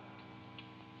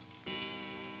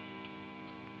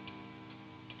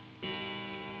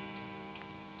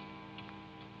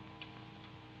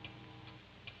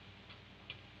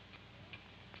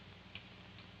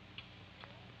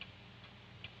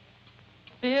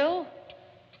 Bill?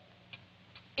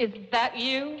 Is that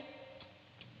you?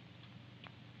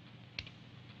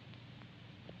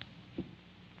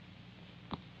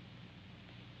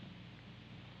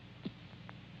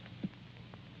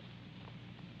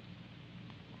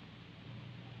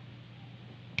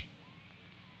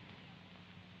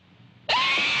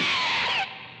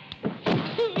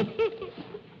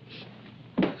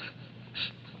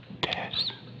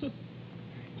 Tess,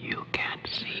 you can't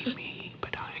see me,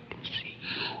 but I can see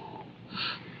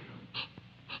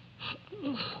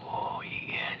you. Oh,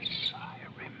 yes, I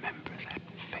remember that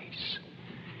face.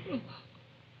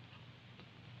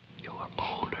 You're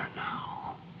older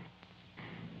now,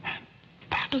 and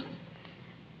fatter,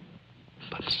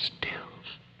 but still,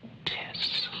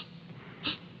 Tess.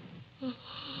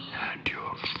 And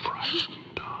you're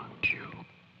frightened, aren't you?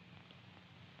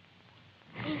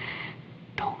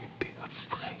 Don't be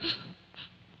afraid.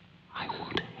 I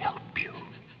want to help you.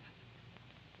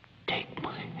 Take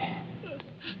my hand.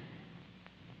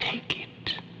 Take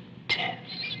it, Tess.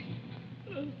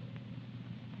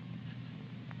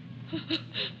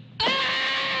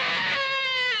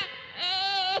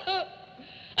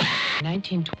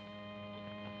 1920.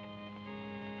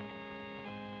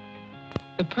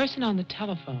 The person on the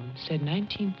telephone said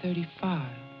 1935,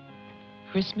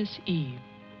 Christmas Eve.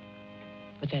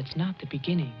 But that's not the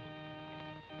beginning.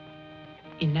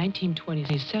 In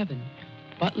 1927,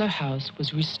 Butler House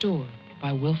was restored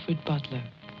by Wilfred Butler.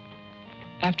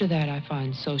 After that, I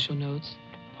find social notes,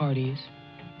 parties,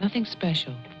 nothing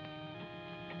special.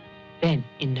 Then,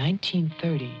 in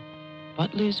 1930,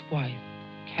 Butler's wife,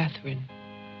 Catherine,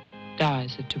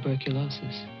 dies of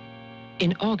tuberculosis.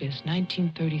 In August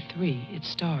 1933, it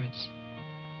starts.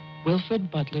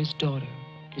 Wilfred Butler's daughter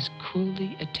is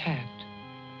cruelly attacked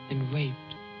and raped.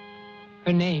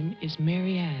 Her name is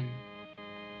Mary Ann,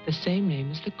 the same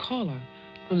name as the caller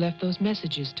who left those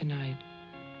messages tonight.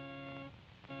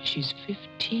 She's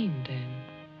 15 then.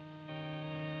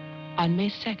 On May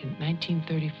 2nd,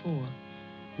 1934,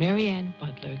 Mary Ann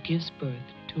Butler gives birth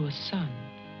to a son,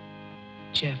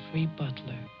 Jeffrey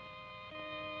Butler.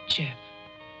 Jeff.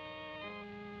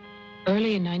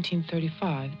 Early in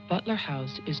 1935, Butler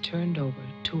House is turned over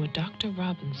to a Dr.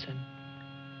 Robinson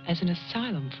as an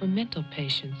asylum for mental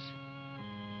patients.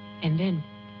 And then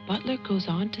Butler goes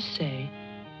on to say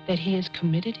that he has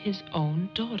committed his own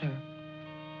daughter.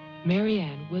 Mary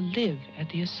Ann will live at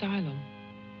the asylum.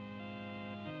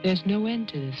 There's no end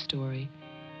to this story.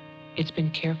 It's been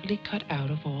carefully cut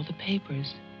out of all the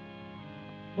papers.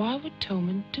 Why would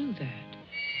Toman do that?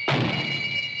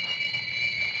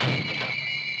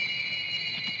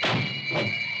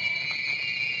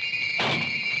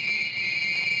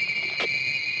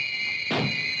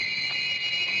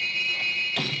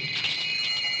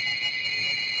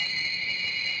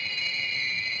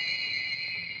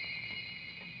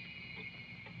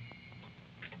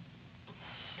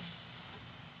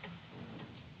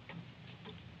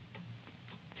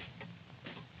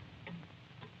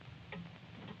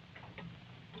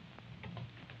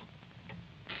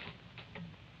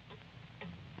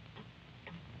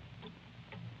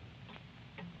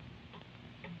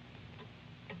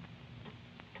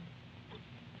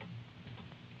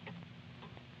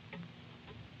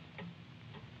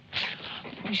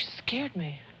 scared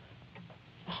me.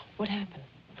 Oh, what happened?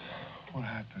 What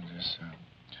happened is,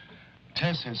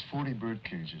 Tess has 40 bird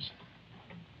cages.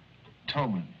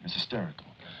 Toman is hysterical.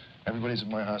 Everybody's at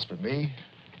my house but me.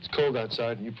 It's cold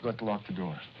outside, and you forgot to lock the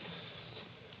door.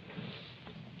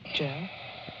 Joe,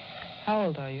 how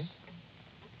old are you?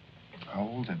 How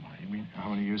old am I? You mean, how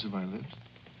many years have I lived?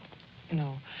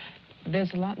 No.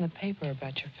 There's a lot in the paper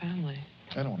about your family.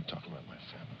 I don't want to talk about my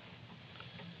family.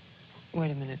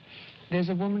 Wait a minute. There's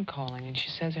a woman calling, and she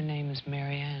says her name is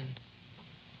Mary Ann.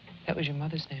 That was your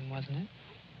mother's name, wasn't it?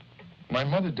 My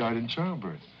mother died in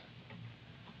childbirth.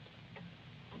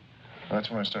 That's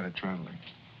when I started traveling.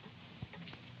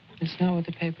 It's not what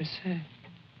the papers say.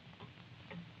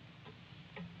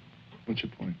 What's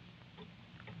your point?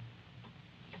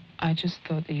 I just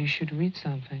thought that you should read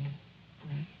something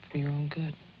for your own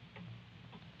good.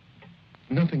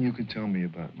 Nothing you could tell me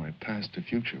about my past or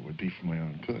future would be for my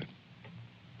own good.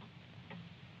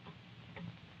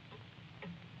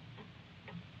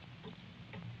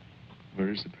 Where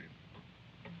is the paper?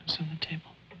 It's on the table.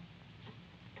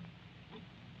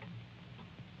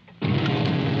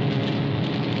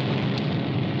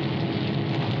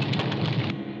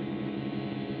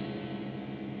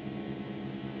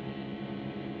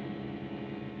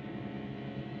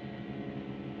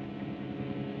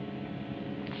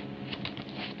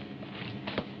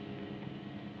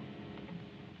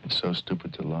 It's so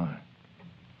stupid to lie.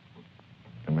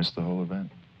 I missed the whole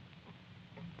event.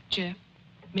 Jeff,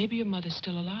 maybe your mother's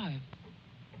still alive.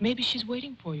 Maybe she's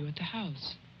waiting for you at the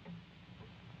house.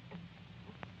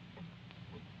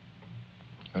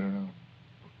 I don't know.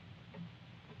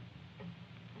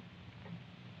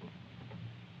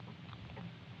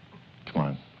 Come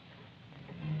on.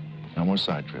 No more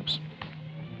side trips.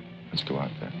 Let's go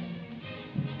out there.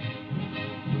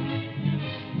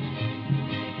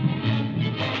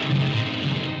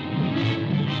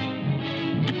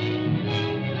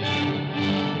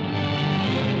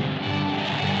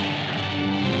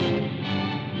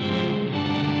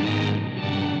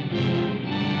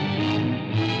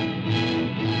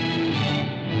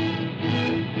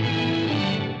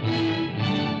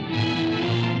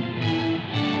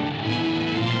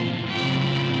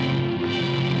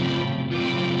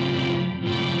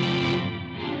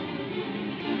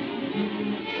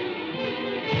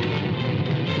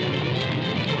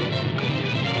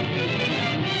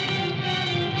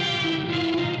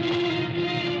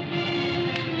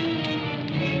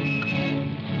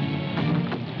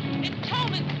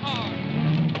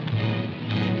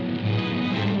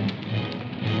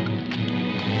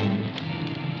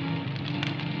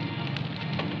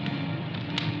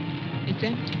 It's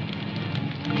empty.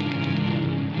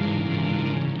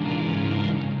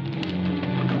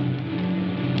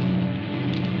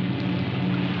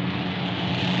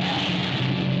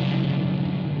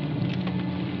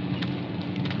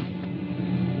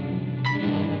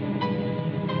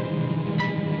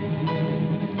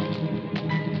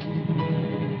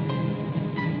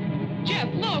 Jeff,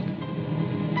 look!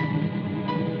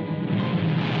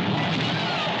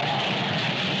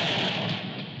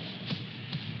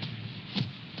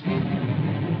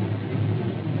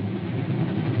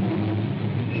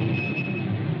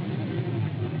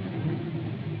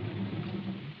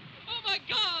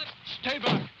 Stay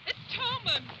back! It's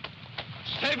Toman!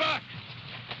 Stay back!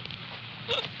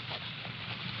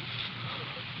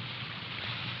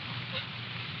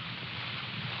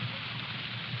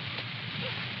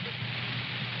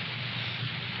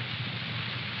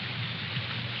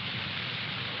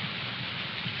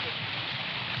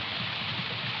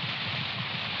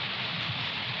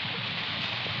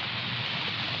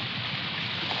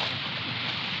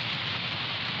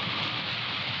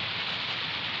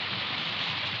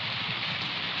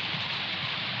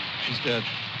 She's dead.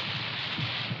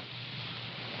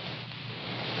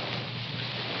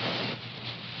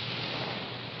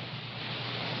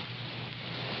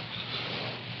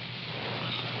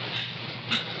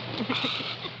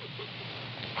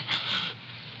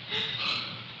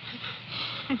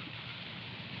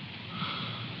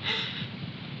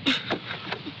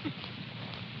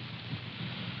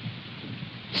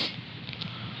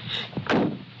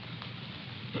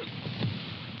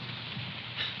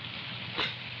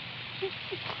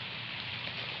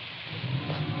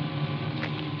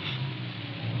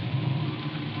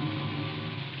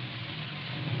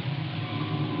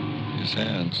 His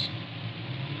hands.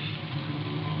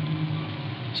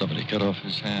 Somebody cut off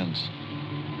his hands.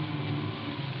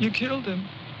 You killed him.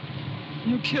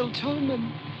 You killed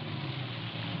Toman.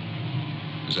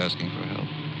 He's asking for help.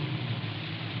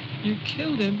 You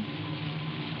killed him.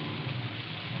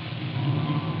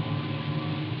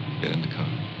 Get in the car.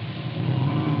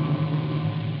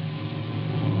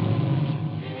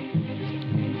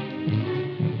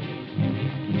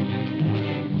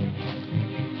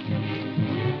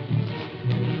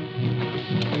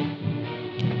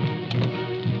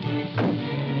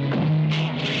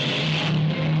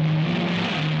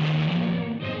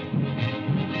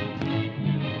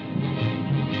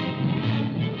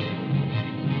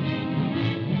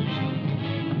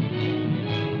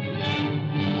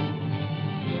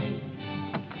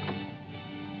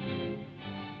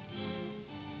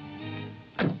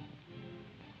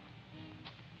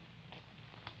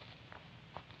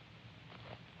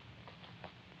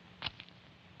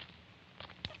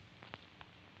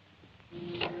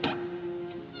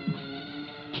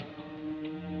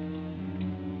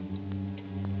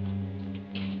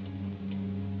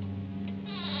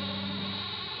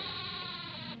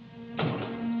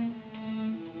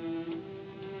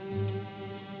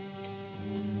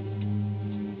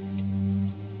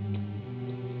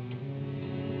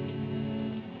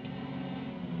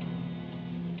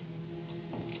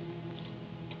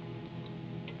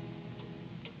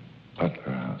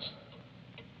 Butler House.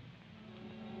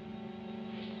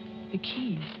 The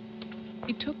keys.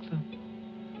 He took them.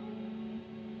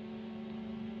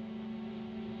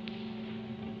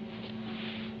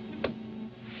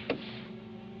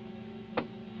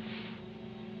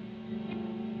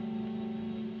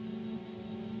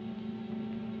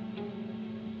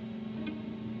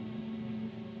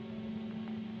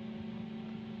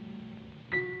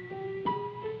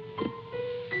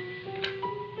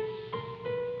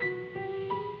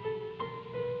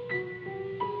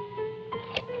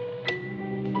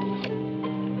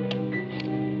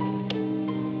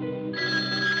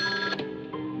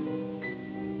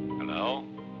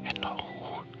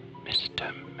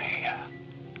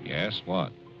 Yes,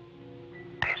 what?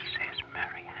 This is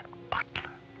Marianne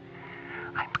Butler.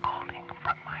 I'm calling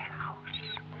from my house.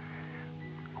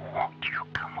 Won't you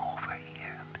come over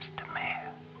here, Mr.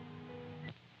 Mayor?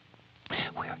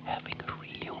 We're having a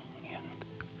reunion.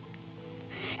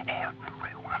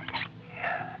 Everyone's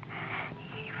here,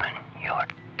 even your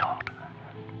daughter.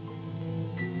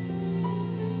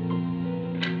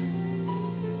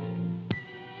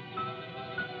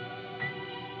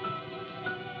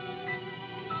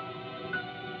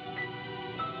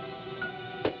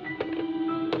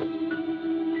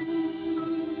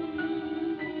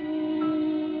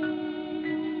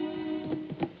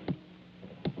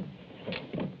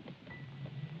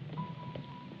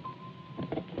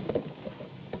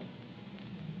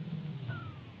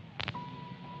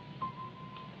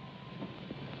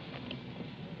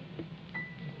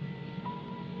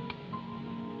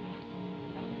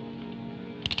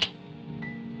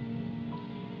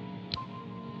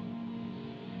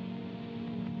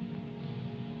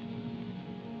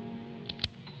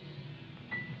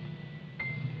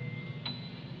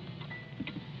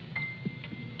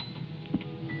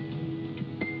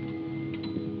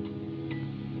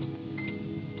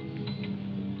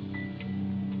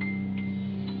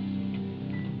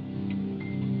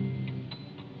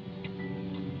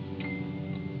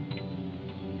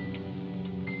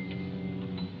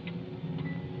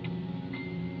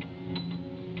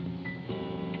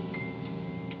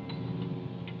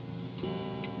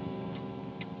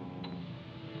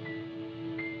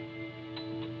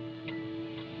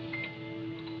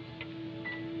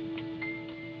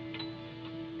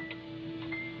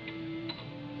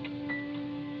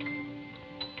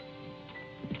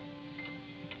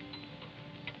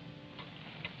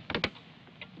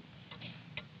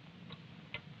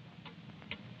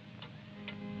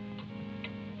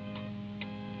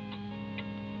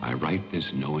 I write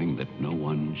this knowing that no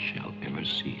one shall ever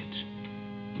see it.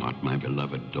 Not my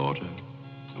beloved daughter,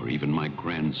 or even my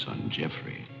grandson,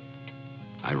 Jeffrey.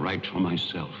 I write for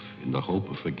myself in the hope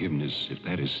of forgiveness, if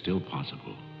that is still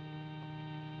possible.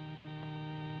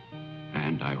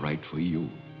 And I write for you,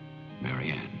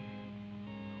 Marianne,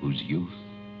 whose youth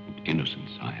and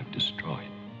innocence I have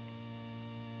destroyed.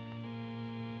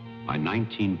 By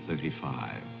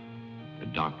 1935, the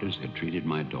doctors had treated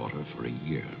my daughter for a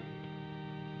year.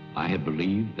 I had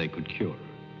believed they could cure her.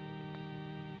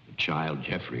 The child,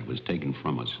 Jeffrey, was taken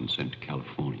from us and sent to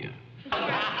California. I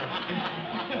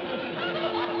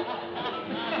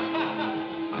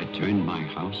turned my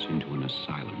house into an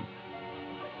asylum.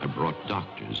 I brought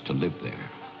doctors to live there.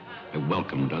 I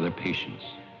welcomed other patients.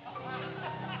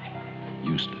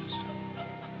 Useless.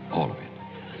 All of it.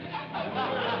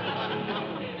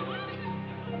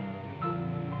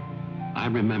 I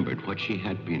remembered what she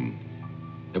had been.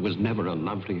 There was never a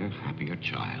lovelier, happier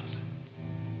child.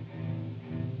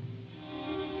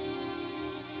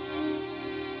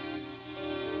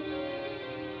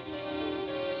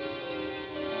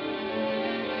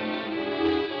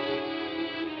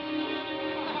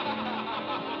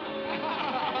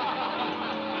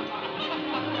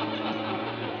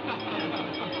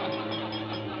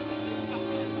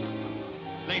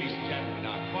 Ladies and gentlemen,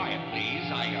 now quiet, please.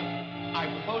 I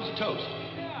propose a toast.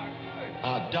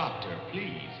 Doctor,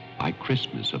 please. By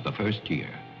Christmas of the first year,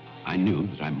 I knew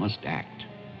that I must act,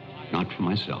 not for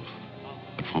myself,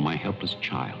 but for my helpless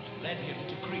child. Led him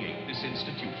to create this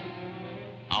institution.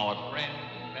 Our friend.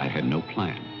 I had no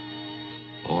plan.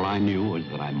 All I knew was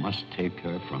that I must take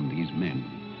her from these men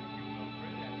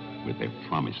with their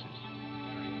promises,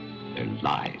 their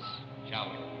lies. Shall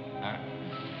we?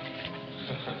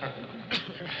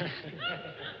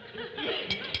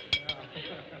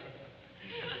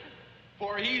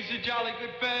 For he's a jolly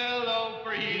good fellow,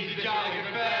 for he's a jolly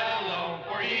good fellow,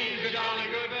 for he's a jolly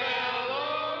good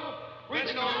fellow, which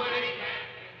nobody can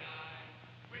deny,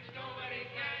 which nobody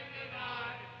can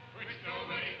deny, which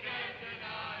nobody can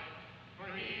deny, for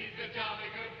he's a jolly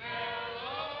good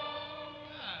fellow,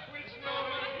 which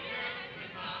nobody can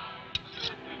deny.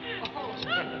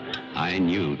 I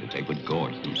knew that they would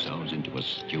gorge themselves into a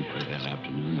stupor that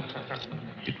afternoon.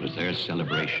 It was their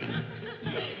celebration.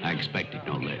 I expected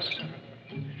no less.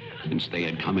 Since they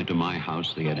had come into my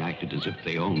house, they had acted as if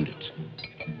they owned it.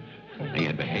 They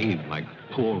had behaved like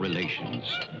poor relations,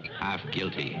 half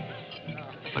guilty,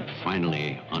 but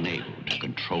finally unable to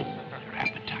control their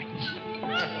appetites.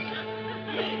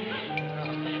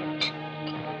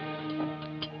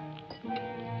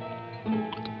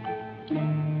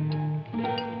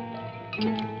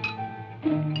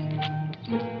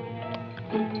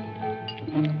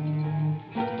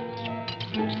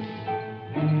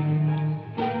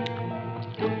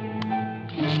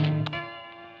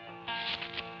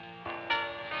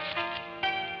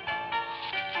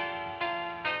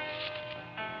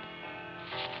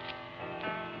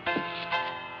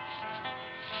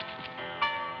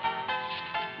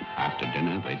 After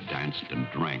dinner, they danced and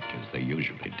drank as they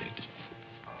usually did.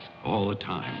 All the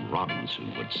time,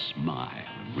 Robinson would smile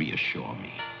and reassure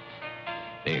me.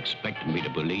 They expected me to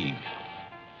believe,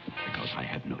 because I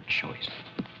had no choice.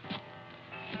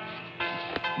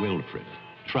 Wilfred,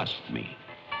 trust me.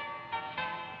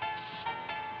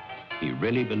 He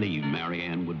really believed Mary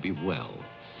Ann would be well.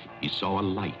 He saw a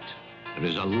light. There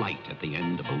is a light at the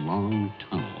end of a long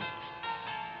tunnel.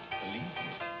 Believe me.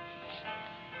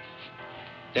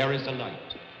 There is a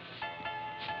light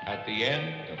at the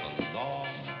end of a long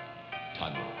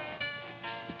tunnel.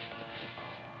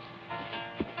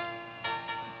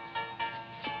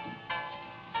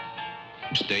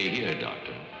 Stay here,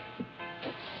 Doctor.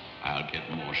 I'll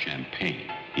get more champagne.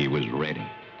 He was ready.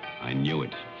 I knew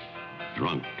it.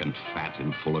 Drunk and fat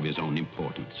and full of his own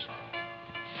importance.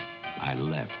 I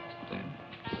left then.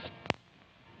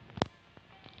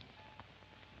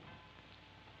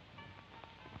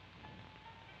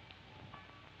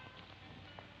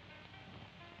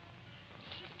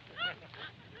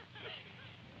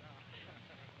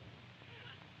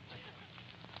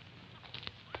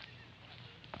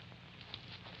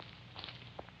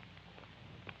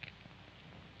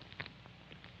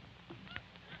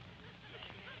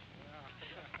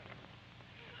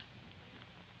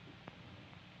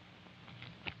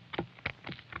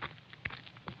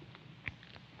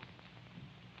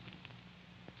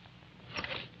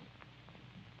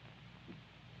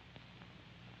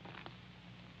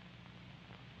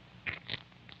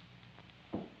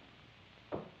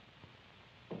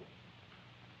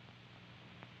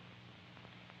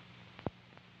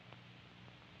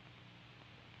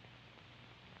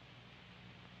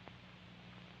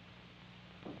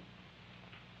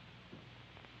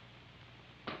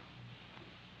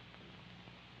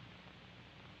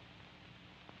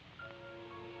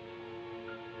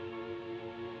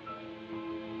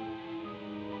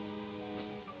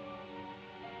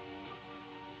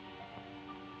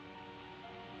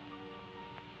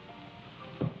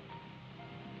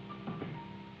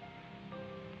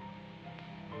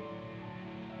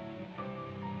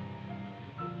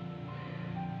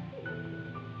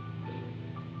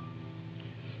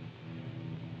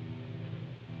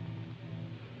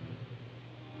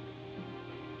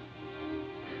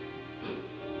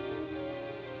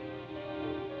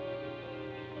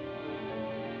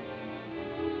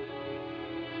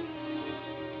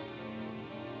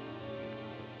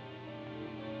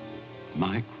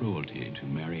 My cruelty to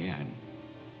Mary Ann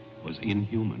was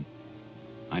inhuman.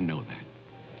 I know that.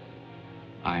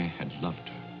 I had loved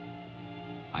her.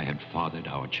 I had fathered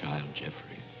our child,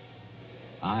 Jeffrey.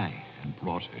 I had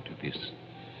brought her to this.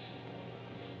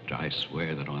 But I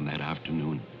swear that on that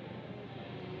afternoon,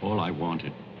 all I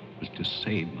wanted was to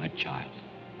save my child.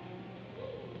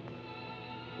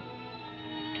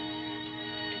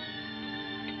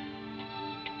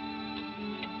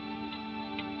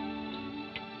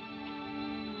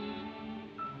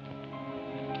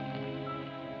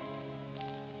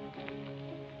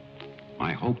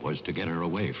 My hope was to get her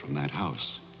away from that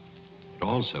house. But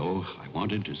also, I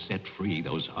wanted to set free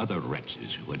those other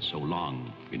wretches who had so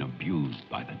long been abused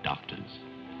by the doctors.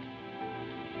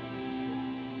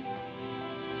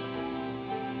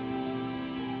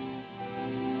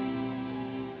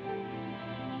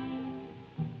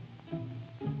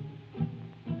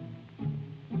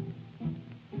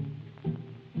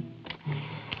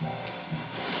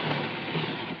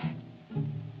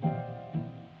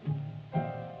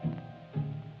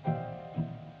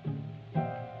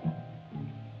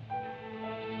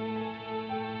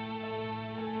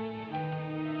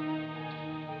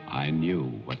 I knew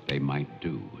what they might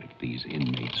do if these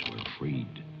inmates were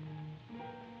freed.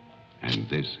 And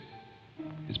this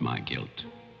is my guilt.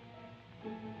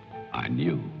 I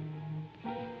knew.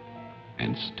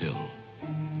 And still,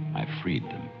 I freed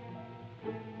them.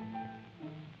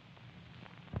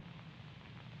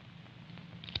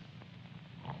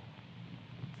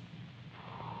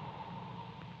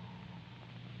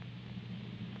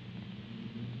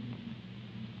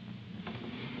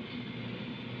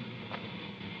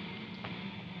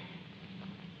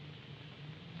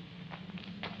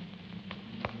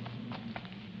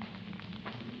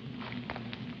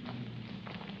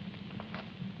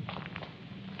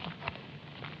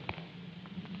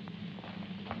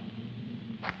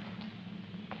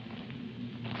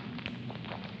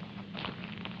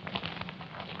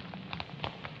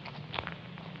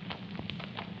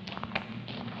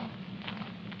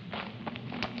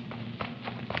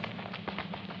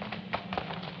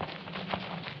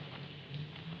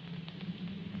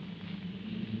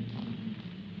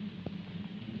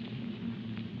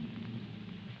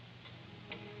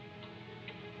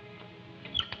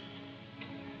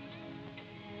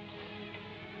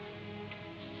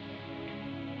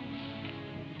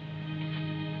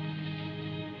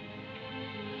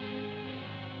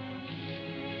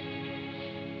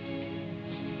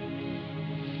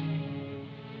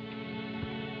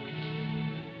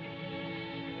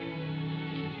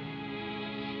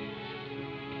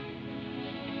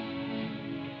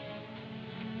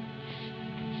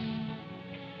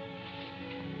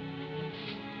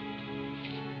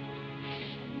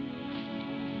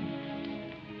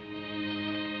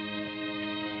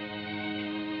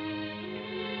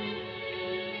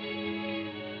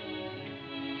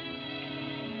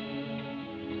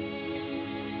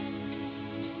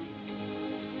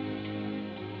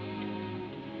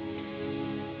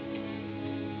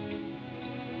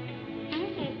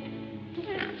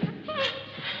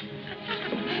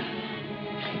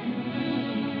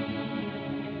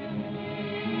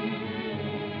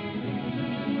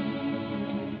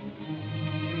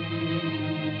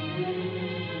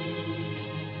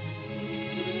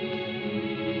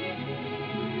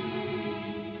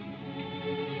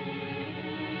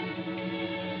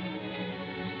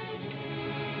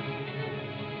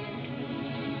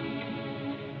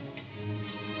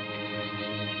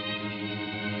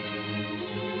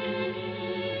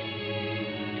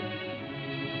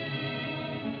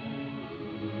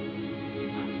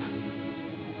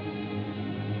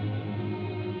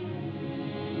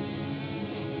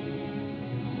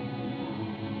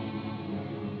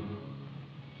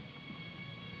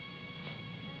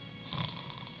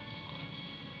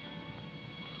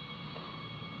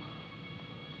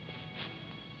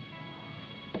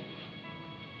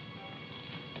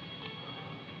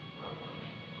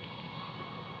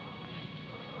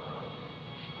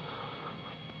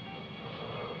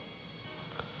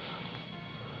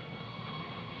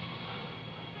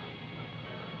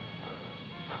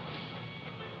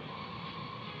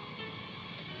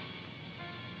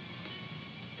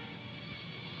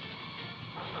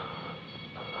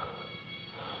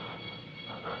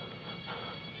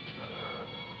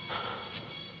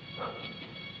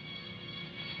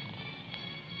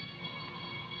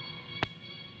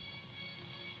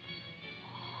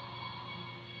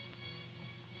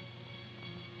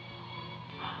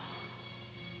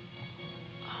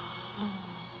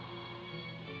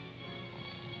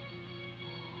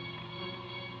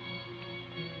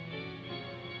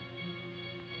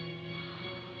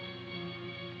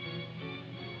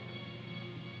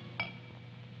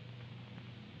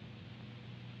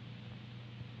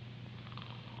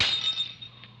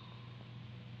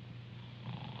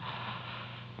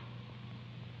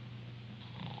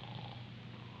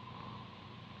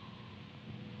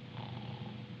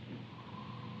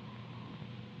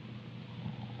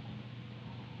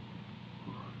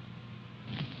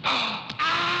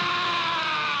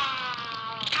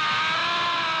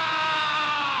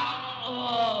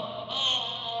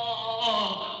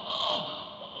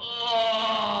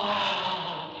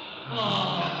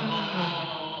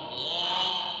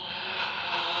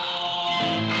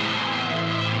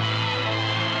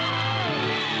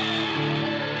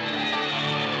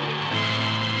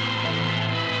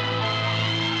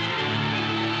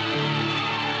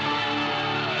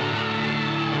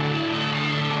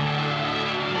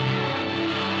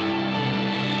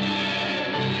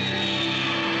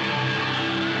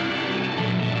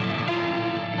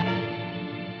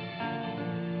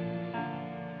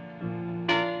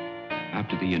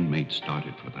 After the inmates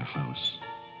started for their house,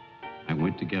 I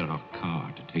went to get our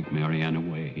car to take Marianne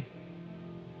away.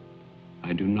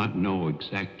 I do not know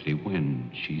exactly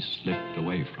when she slipped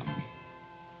away from me.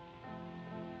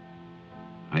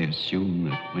 I assume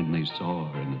that when they saw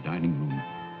her in the dining room,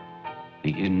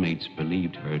 the inmates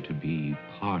believed her to be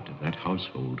part of that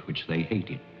household which they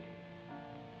hated.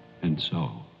 And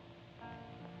so,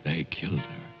 they killed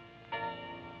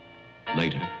her.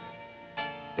 Later,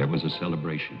 there was a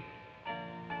celebration.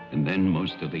 And then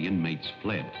most of the inmates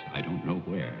fled, I don't know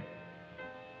where.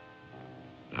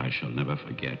 But I shall never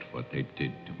forget what they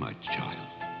did to my child.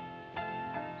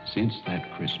 Since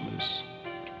that Christmas,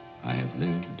 I have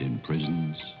lived in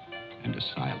prisons and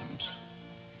asylums,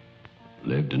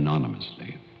 lived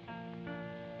anonymously,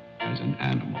 as an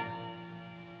animal.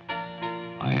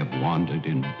 I have wandered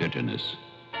in bitterness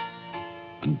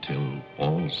until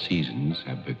all seasons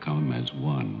have become as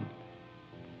one.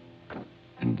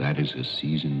 And that is a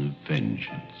season of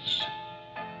vengeance.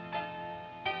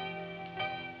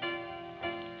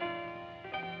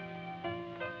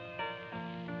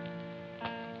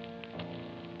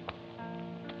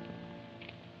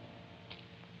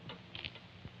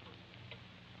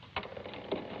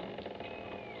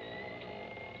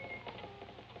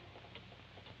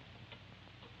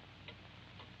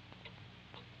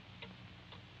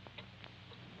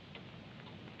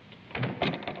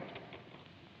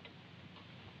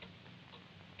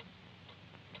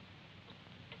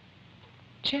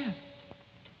 Jeff.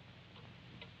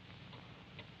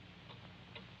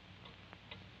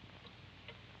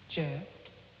 Jeff.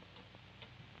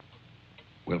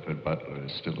 Wilfred Butler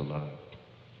is still alive.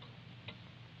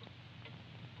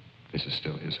 This is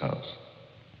still his house.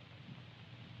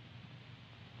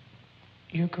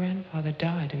 Your grandfather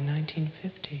died in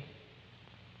 1950.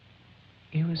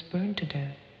 He was burned to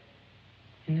death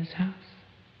in this house.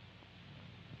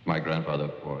 My grandfather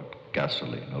poured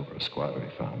gasoline over a squatter he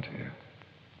found here.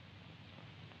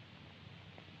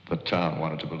 The town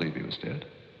wanted to believe he was dead.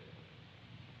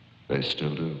 They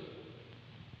still do.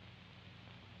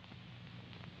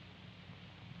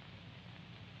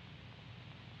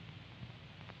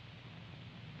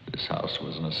 This house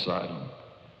was an asylum.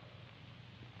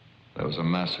 There was a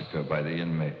massacre by the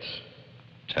inmates.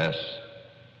 Tess,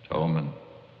 Tolman,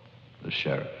 the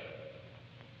sheriff.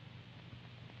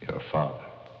 Your father.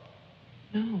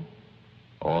 No.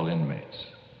 All inmates.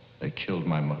 They killed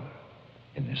my mother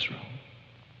in this room.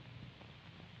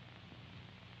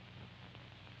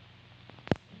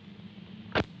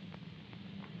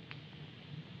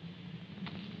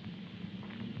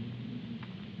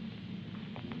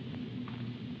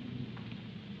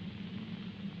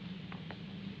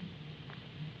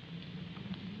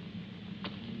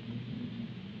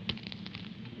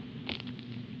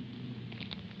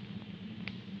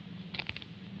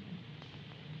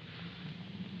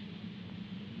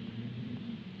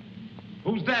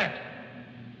 Who's that?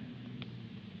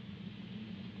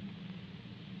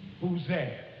 Who's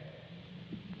there?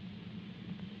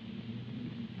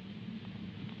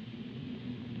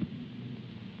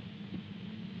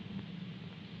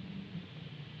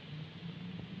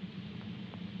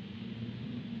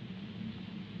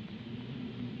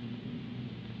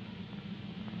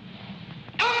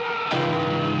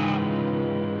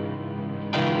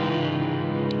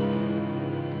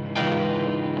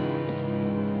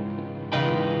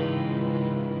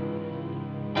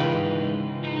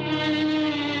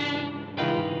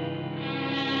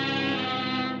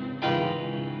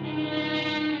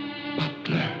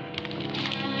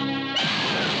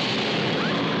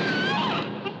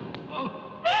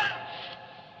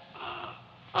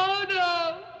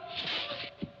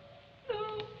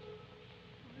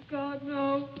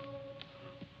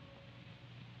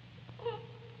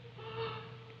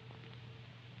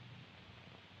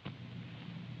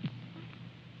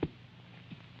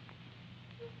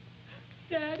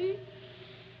 Daddy?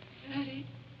 Daddy?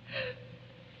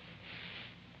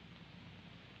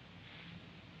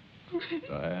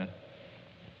 Diane?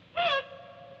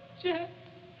 Jeff?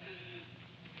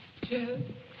 Jeff?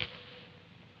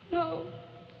 No.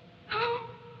 No.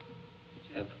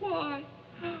 Jeff, why?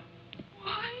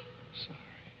 Why? Sorry.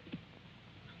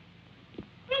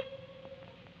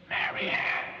 Marianne.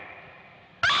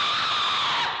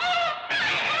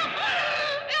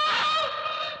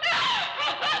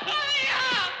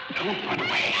 Don't run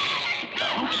away.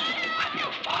 Don't. I'm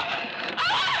your father.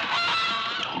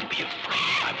 Don't be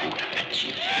afraid. I won't hurt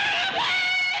you.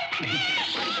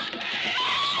 Please.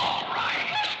 It's all right.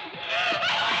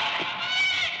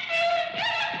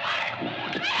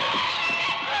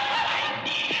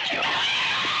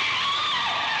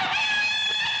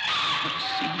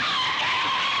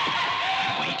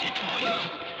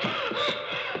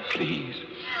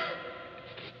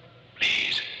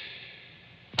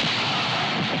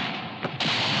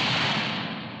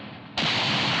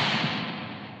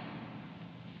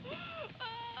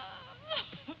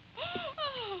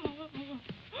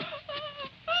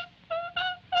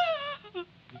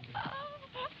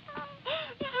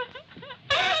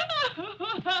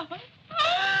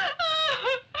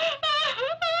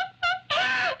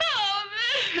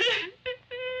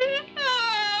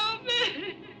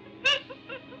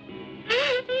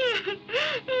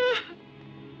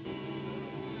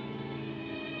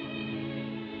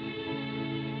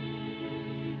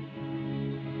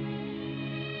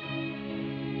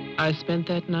 I spent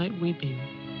that night weeping.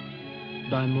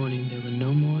 By morning, there were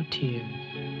no more tears.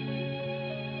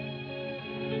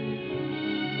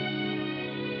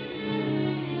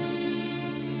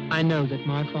 I know that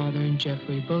my father and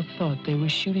Jeffrey both thought they were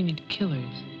shooting at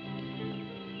killers,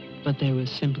 but they were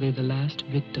simply the last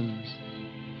victims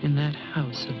in that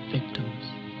house of victims.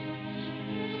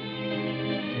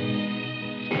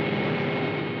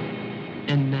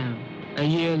 And now, a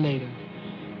year later,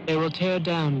 they will tear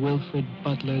down Wilfred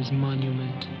Butler's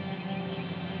monument.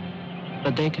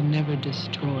 But they can never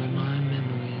destroy my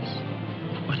memories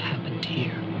of what happened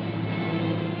here.